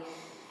broadly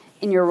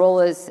in your role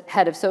as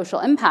head of social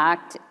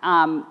impact,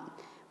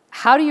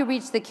 how do you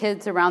reach the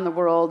kids around the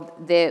world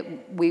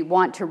that we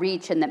want to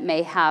reach and that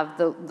may have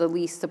the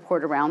least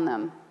support around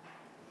them?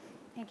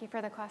 Thank you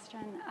for the question.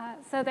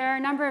 So there are a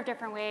number of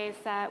different ways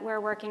that we're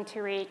working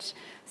to reach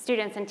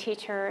students and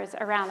teachers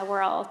around the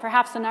world.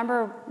 Perhaps the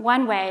number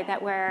one way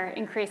that we're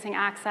increasing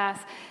access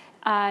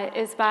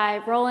is by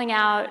rolling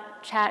out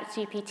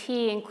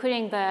ChatGPT,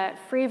 including the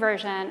free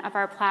version of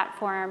our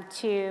platform,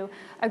 to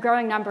a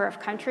growing number of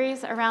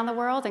countries around the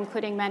world,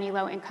 including many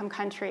low-income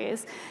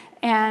countries.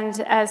 And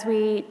as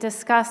we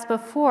discussed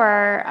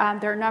before,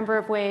 there are a number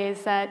of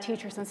ways that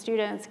teachers and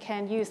students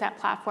can use that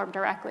platform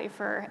directly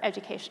for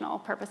educational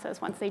purposes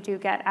once they do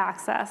get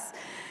access.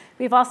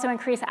 We've also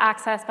increased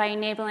access by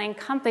enabling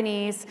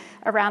companies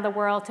around the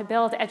world to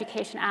build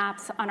education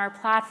apps on our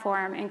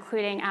platform,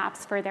 including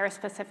apps for their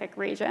specific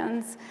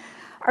regions.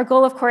 Our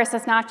goal, of course,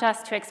 is not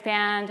just to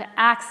expand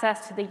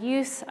access to the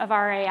use of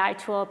our AI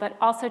tool, but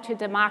also to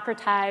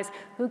democratize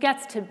who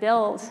gets to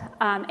build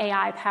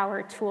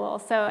AI-powered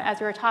tools. So as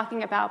we were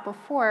talking about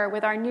before,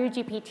 with our new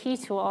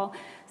GPT tool,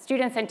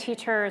 students and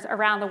teachers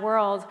around the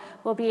world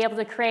will be able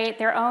to create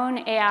their own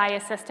AI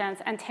assistants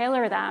and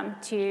tailor them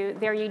to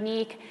their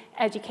unique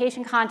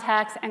education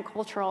contexts and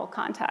cultural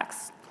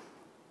contexts.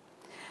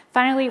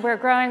 Finally, we're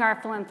growing our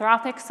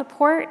philanthropic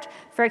support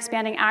for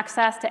expanding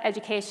access to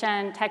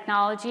education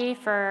technology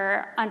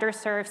for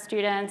underserved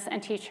students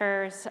and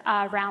teachers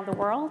around the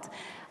world.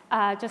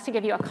 Just to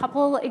give you a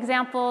couple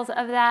examples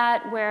of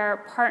that,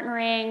 we're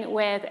partnering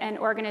with an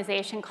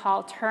organization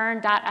called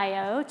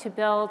Turn.io to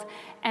build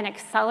an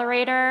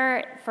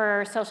accelerator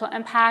for social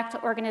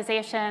impact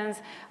organizations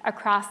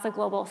across the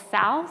global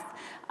south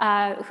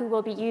who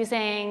will be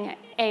using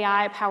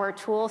AI-powered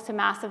tools to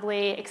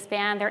massively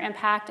expand their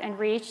impact and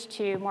reach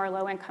to more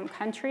low-income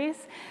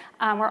countries.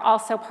 We're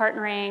also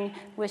partnering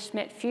with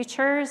Schmidt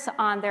Futures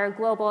on their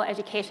global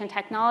education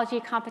technology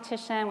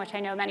competition, which I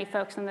know many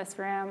folks in this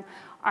room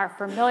are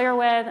familiar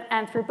with.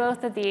 And through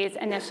both of these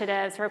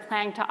initiatives, we're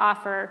planning to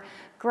offer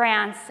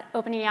grants,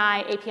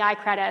 OpenAI API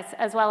credits,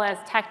 as well as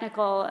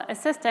technical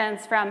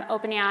assistance from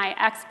OpenAI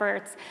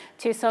experts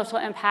to social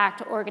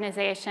impact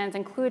organizations,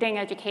 including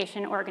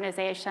education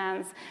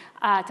organizations,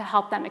 to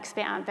help them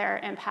expand their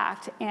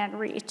impact and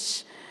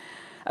reach.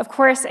 Of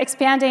course,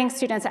 expanding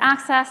students'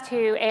 access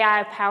to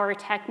AI-powered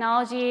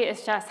technology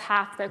is just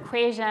half the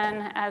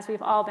equation. As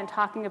we've all been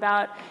talking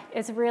about,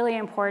 it's really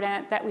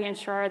important that we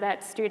ensure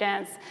that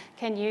students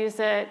can use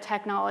the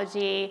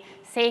technology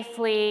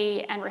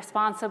safely and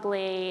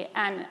responsibly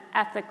and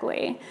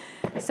ethically.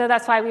 So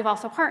that's why we've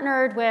also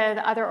partnered with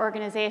other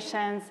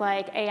organizations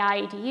like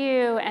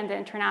AI-EDU and the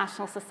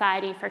International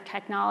Society for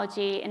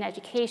Technology in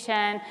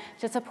Education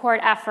to support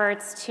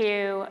efforts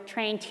to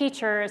train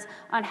teachers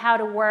on how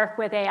to work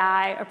with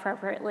AI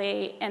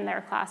appropriately in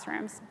their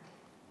classrooms.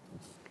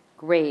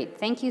 Great,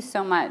 thank you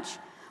so much.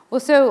 Well,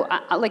 so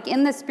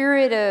in the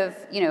spirit of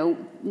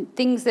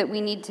things that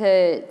we need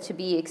to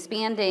be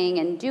expanding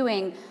and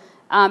doing,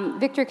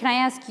 Victor, can I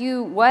ask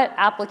you, what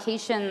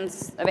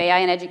applications of AI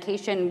in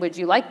education would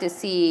you like to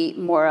see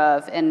more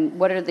of, and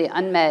what are the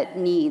unmet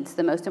needs,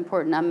 the most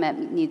important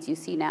unmet needs you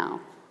see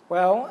now?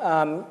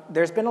 Well,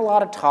 there's been a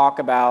lot of talk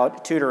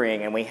about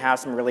tutoring, and we have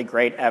some really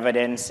great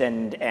evidence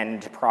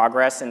and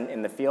progress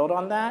in the field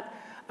on that.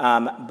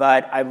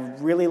 But I'd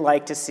really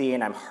like to see,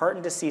 and I'm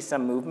heartened to see,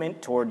 some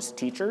movement towards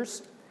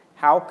teachers.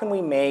 How can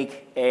we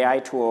make AI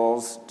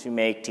tools to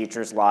make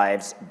teachers'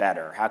 lives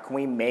better? How can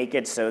we make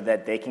it so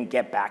that they can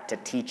get back to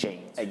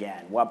teaching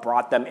again? What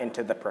brought them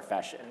into the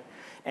profession?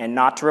 And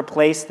not to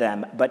replace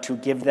them, but to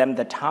give them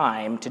the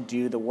time to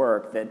do the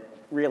work that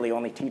really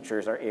only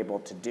teachers are able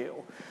to do.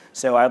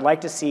 So I'd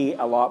like to see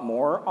a lot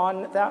more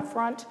on that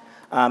front.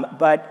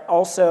 But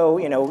also,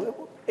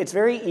 it's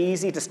very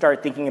easy to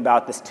start thinking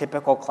about this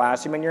typical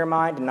classroom in your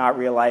mind and not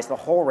realize the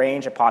whole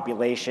range of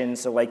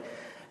populations. So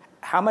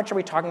how much are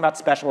we talking about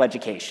special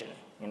education?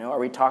 Are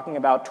we talking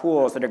about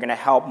tools that are going to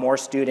help more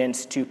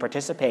students to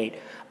participate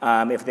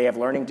if they have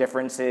learning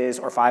differences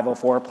or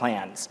 504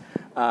 plans?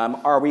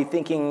 Are we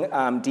thinking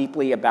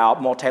deeply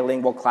about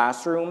multilingual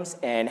classrooms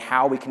and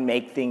how we can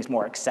make things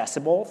more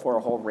accessible for a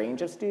whole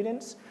range of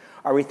students?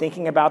 Are we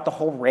thinking about the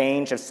whole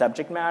range of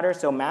subject matter?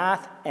 So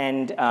math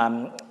and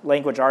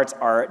language arts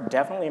are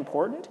definitely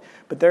important,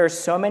 but there are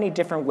so many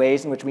different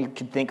ways in which we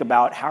could think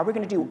about how are we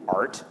going to do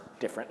art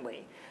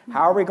differently?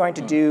 How are we going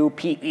to do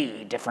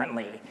PE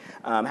differently?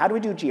 How do we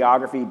do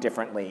geography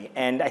differently?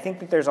 And I think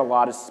that there's a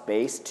lot of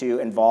space to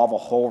involve a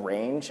whole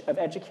range of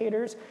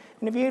educators.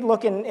 And if you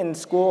look in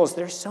schools,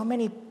 there's so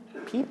many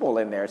people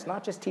in there. It's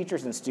not just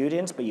teachers and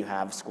students, but you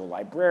have school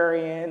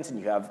librarians, and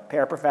you have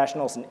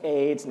paraprofessionals and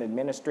aides and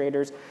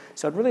administrators.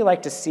 So I'd really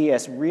like to see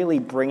us really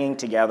bringing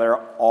together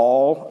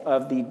all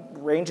of the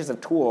ranges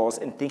of tools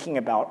and thinking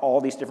about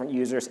all these different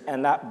users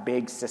and that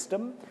big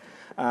system.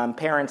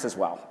 Parents as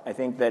well. I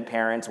think that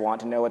parents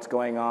want to know what's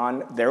going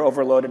on. They're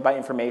overloaded by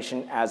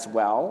information as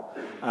well.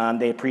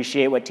 They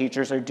appreciate what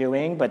teachers are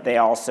doing, but they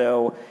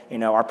also,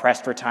 are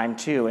pressed for time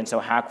too. And so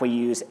how can we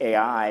use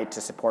AI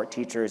to support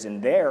teachers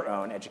in their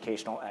own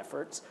educational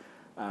efforts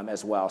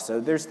as well? So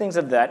there's things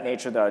of that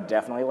nature that I'd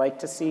definitely like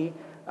to see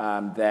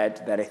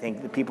that I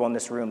think the people in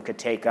this room could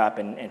take up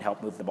and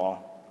help move the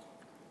ball.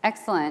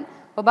 Excellent.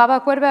 Well,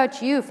 Babak, what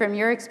about you from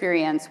your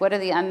experience? What are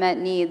the unmet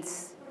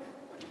needs?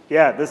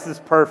 Yeah, this is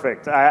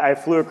perfect. I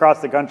flew across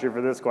the country for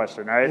this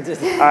question, right?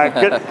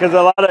 Because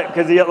a lot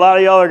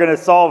of y'all are going to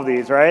solve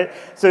these, right?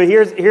 So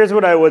here's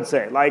what I would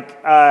say.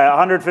 Like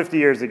 150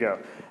 years ago,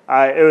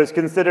 it was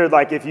considered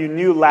like if you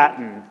knew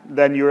Latin,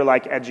 then you were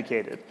like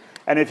educated.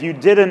 And if you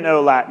didn't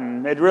know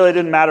Latin, it really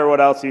didn't matter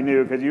what else you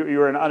knew because you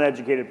were an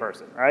uneducated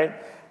person, right?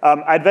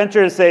 I'd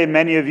venture to say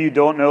many of you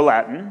don't know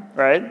Latin,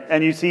 right?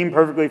 And you seem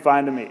perfectly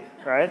fine to me,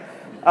 right?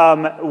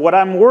 What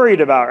I'm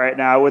worried about right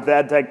now with the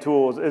EdTech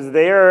tools is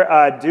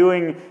they're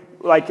doing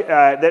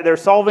they're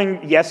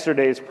solving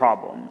yesterday's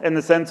problem in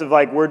the sense of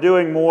like we're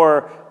doing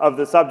more of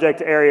the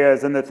subject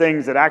areas and the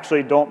things that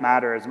actually don't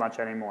matter as much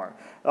anymore.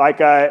 Like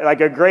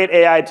a great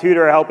AI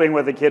tutor helping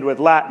with a kid with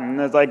Latin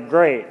is like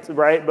great,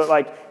 right? But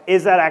like,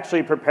 is that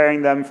actually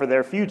preparing them for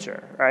their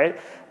future, right?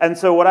 And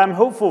so what I'm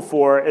hopeful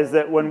for is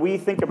that when we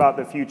think about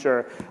the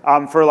future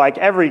for like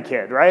every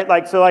kid, right?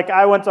 Like, so like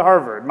I went to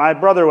Harvard, my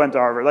brother went to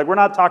Harvard. Like we're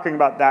not talking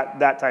about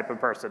that type of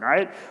person,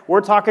 right?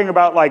 We're talking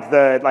about like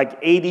the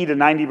 80 to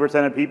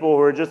 90% of people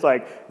who are just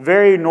like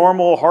very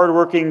normal,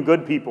 hardworking,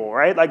 good people,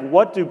 right? Like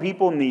what do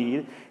people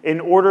need in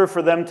order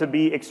for them to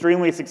be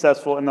extremely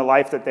successful in the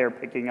life that they're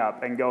picking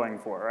up and going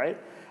for, right?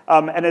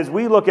 And as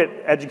we look at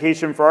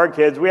education for our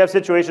kids, we have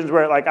situations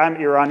where, like, I'm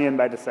Iranian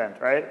by descent,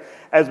 right?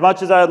 As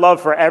much as I'd love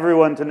for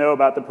everyone to know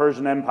about the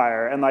Persian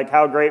Empire and, like,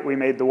 how great we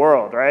made the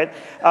world, right?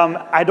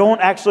 I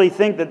don't actually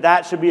think that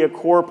that should be a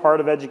core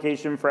part of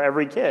education for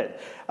every kid.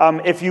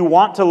 If you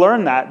want to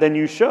learn that, then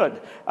you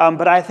should.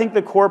 But I think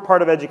the core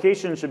part of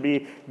education should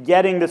be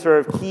getting the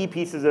sort of key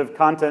pieces of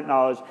content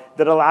knowledge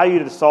that allow you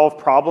to solve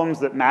problems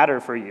that matter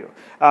for you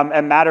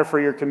and matter for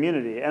your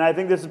community. And I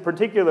think this is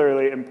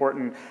particularly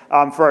important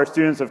for our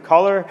students of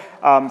color,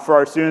 for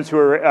our students who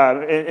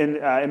are in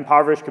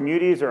impoverished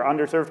communities or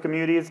underserved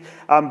communities,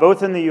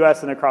 both in the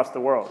US and across the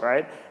world,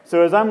 right?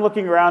 So as I'm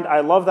looking around, I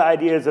love the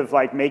ideas of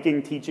like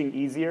making teaching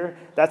easier.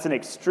 That's an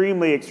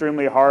extremely,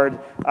 extremely hard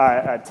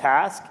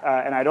task,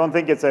 and I don't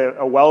think it's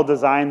a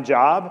well-designed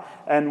job.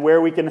 And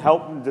where we can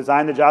help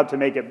design the job to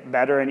make it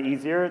better and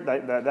easier,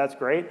 that's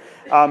great.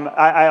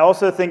 I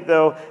also think,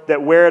 though,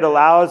 that where it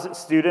allows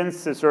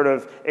students to sort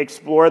of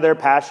explore their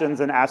passions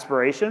and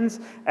aspirations,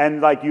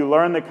 and like you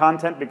learn the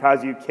content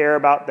because you care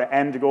about the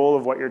end goal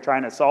of what you're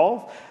trying to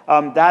solve,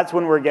 that's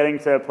when we're getting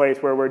to a place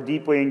where we're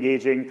deeply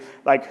engaging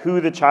like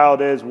who the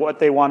child is, what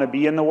they want to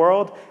be in the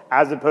world,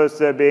 as opposed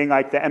to being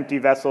like the empty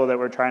vessel that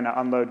we're trying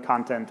to unload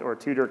content or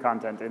tutor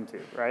content into,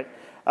 right?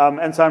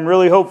 And so I'm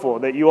really hopeful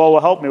that you all will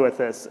help me with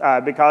this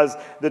because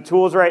the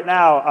tools right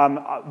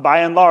now, by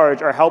and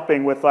large, are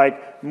helping with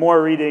like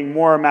more reading,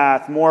 more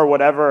math, more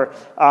whatever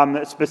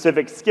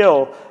specific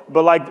skill.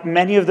 But like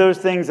many of those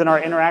things in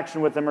our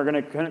interaction with them are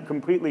going to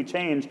completely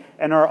change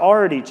and are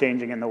already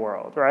changing in the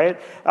world, right?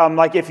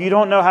 Like if you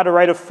don't know how to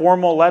write a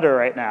formal letter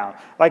right now,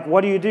 like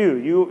what do?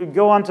 You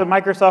go onto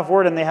Microsoft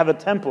Word and they have a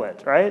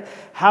template, right?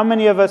 How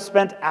many of us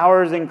spent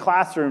hours in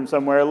classroom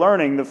somewhere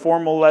learning the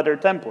formal letter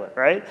template,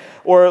 right?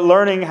 Or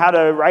learning how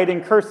to write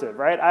in cursive,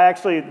 right? I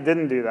actually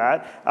didn't do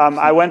that.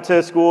 I went to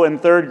a school in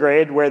 3rd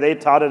grade where they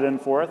taught it in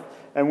 4th,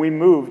 and we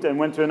moved and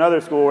went to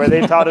another school where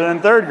they taught it in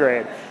 3rd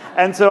grade.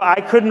 And so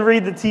I couldn't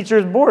read the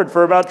teacher's board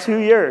for about 2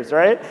 years,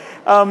 right?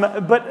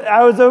 But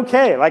I was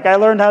okay. Like I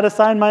learned how to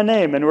sign my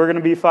name and we're going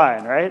to be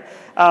fine, right?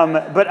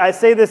 But I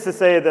say this to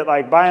say that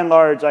like by and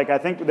large, like I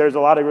think there's a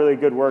lot of really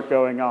good work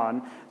going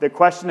on. The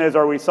question is,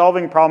 are we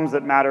solving problems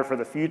that matter for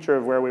the future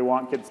of where we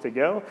want kids to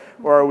go?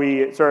 Or are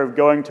we sort of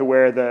going to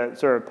where the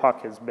sort of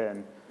puck has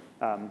been?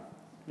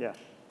 Yeah.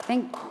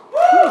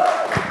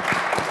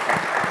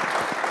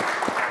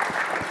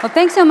 Well,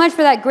 thanks so much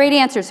for that great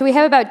answer. So we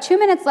have about 2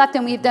 minutes left,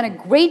 and we've done a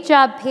great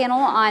job, panel,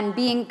 on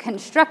being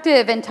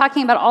constructive and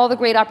talking about all the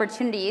great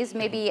opportunities.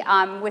 Maybe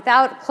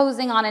without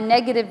closing on a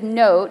negative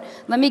note,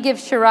 let me give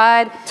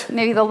Sharad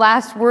maybe the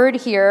last word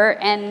here.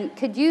 And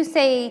could you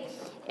say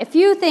a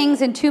few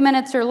things in 2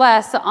 minutes or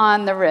less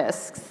on the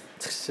risks?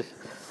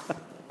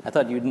 I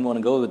thought you didn't want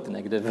to go with the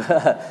negative.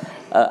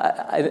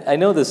 I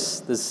know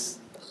there's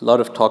a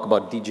lot of talk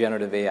about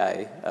degenerative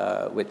AI,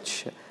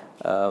 which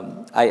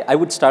I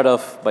would start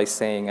off by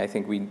saying I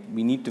think we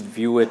need to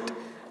view it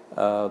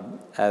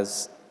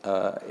as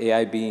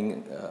AI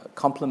being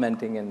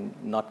complementing and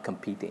not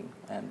competing.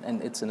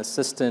 And it's an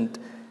assistant,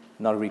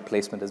 not a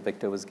replacement, as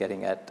Victor was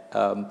getting at.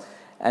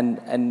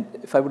 And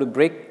if I were to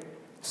break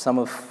some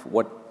of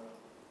what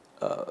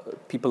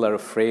people are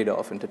afraid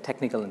of into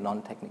technical and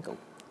non-technical,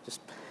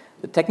 just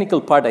the technical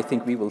part I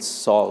think we will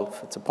solve.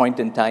 It's a point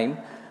in time.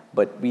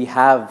 But we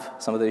have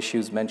some of the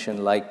issues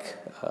mentioned like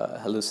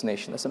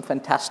hallucination. There's some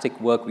fantastic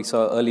work we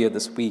saw earlier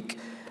this week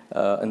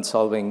and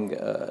solving,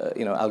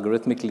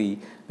 algorithmically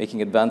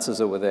making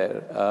advances over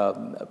there.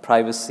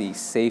 Privacy,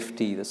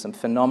 safety, there's some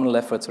phenomenal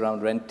efforts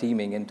around rent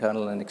teaming,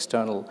 internal and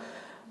external.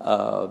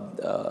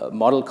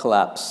 Model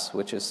collapse,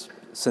 which is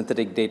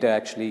synthetic data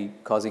actually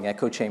causing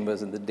echo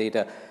chambers in the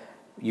data.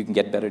 You can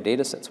get better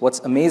data sets. What's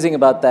amazing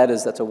about that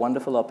is that's a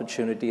wonderful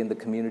opportunity, and the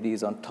community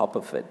is on top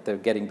of it. They're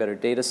getting better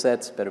data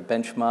sets, better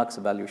benchmarks,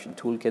 evaluation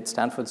toolkits.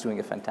 Stanford's doing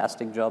a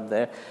fantastic job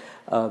there.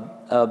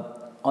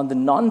 On the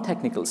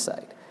non-technical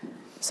side,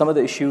 some of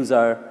the issues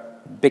are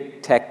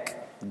big tech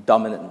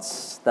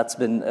dominance. That's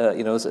been,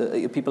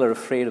 people are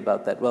afraid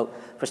about that. Well,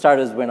 for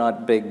starters, we're not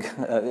a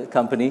big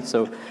company,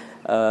 so,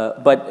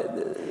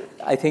 but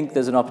I think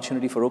there's an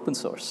opportunity for open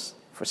source,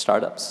 for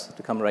startups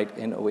to come right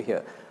in over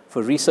here.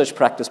 For research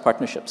practice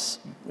partnerships,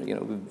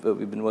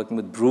 we've been working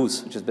with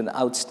Bruce, which has been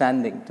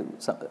outstanding.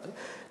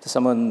 To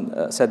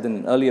someone said in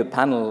an earlier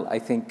panel, I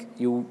think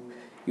you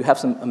have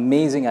some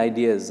amazing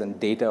ideas and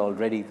data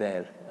already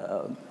there.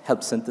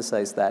 Help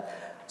synthesize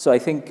that. So I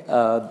think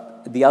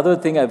the other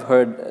thing I've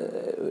heard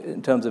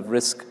in terms of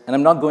risk, and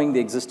I'm not going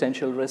the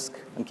existential risk,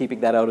 I'm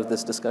keeping that out of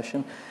this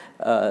discussion,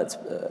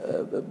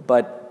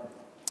 but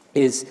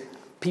is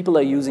people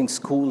are using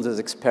schools as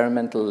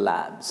experimental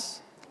labs.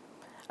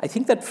 I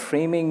think that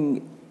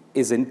framing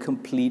is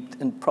incomplete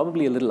and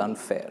probably a little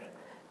unfair,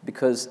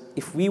 because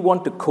if we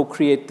want to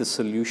co-create the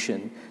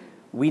solution,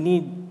 we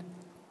need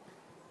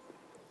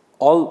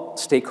all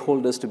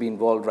stakeholders to be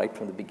involved right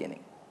from the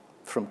beginning,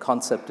 from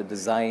concept to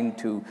design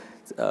to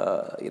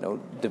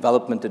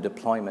development to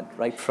deployment,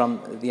 right from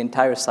the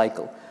entire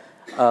cycle.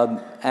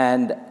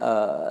 And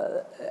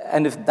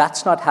if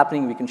that's not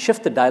happening, we can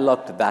shift the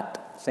dialogue to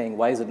that, saying,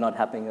 why is it not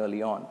happening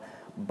early on?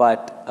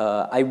 But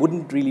I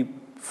wouldn't really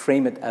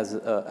frame it as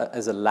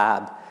a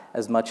lab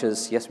as much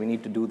as, yes, we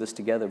need to do this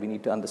together. We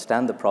need to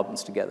understand the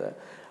problems together.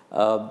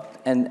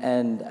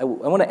 And I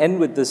want to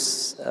end with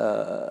this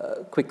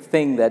quick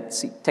thing that,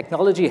 see,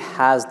 technology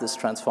has this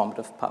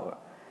transformative power.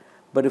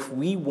 But if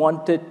we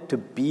want it to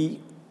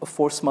be a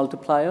force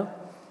multiplier,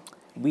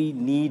 we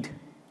need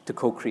to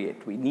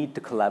co-create. We need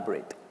to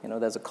collaborate.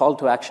 There's a call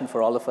to action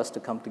for all of us to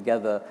come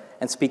together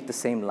and speak the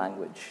same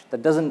language.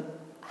 That doesn't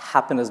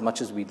happen as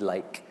much as we'd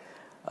like.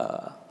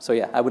 So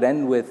yeah, I would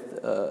end with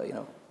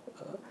a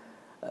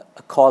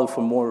call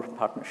for more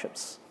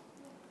partnerships.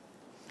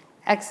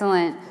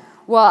 Excellent.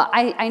 Well,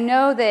 I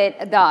know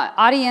that the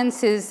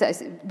audience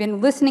has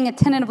been listening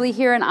attentively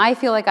here, and I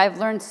feel like I've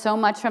learned so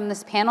much from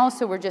this panel,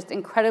 so we're just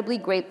incredibly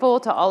grateful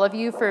to all of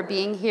you for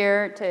being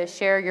here to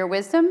share your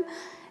wisdom.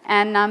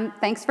 And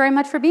thanks very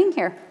much for being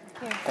here.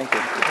 Thank you.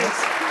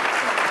 Thank you.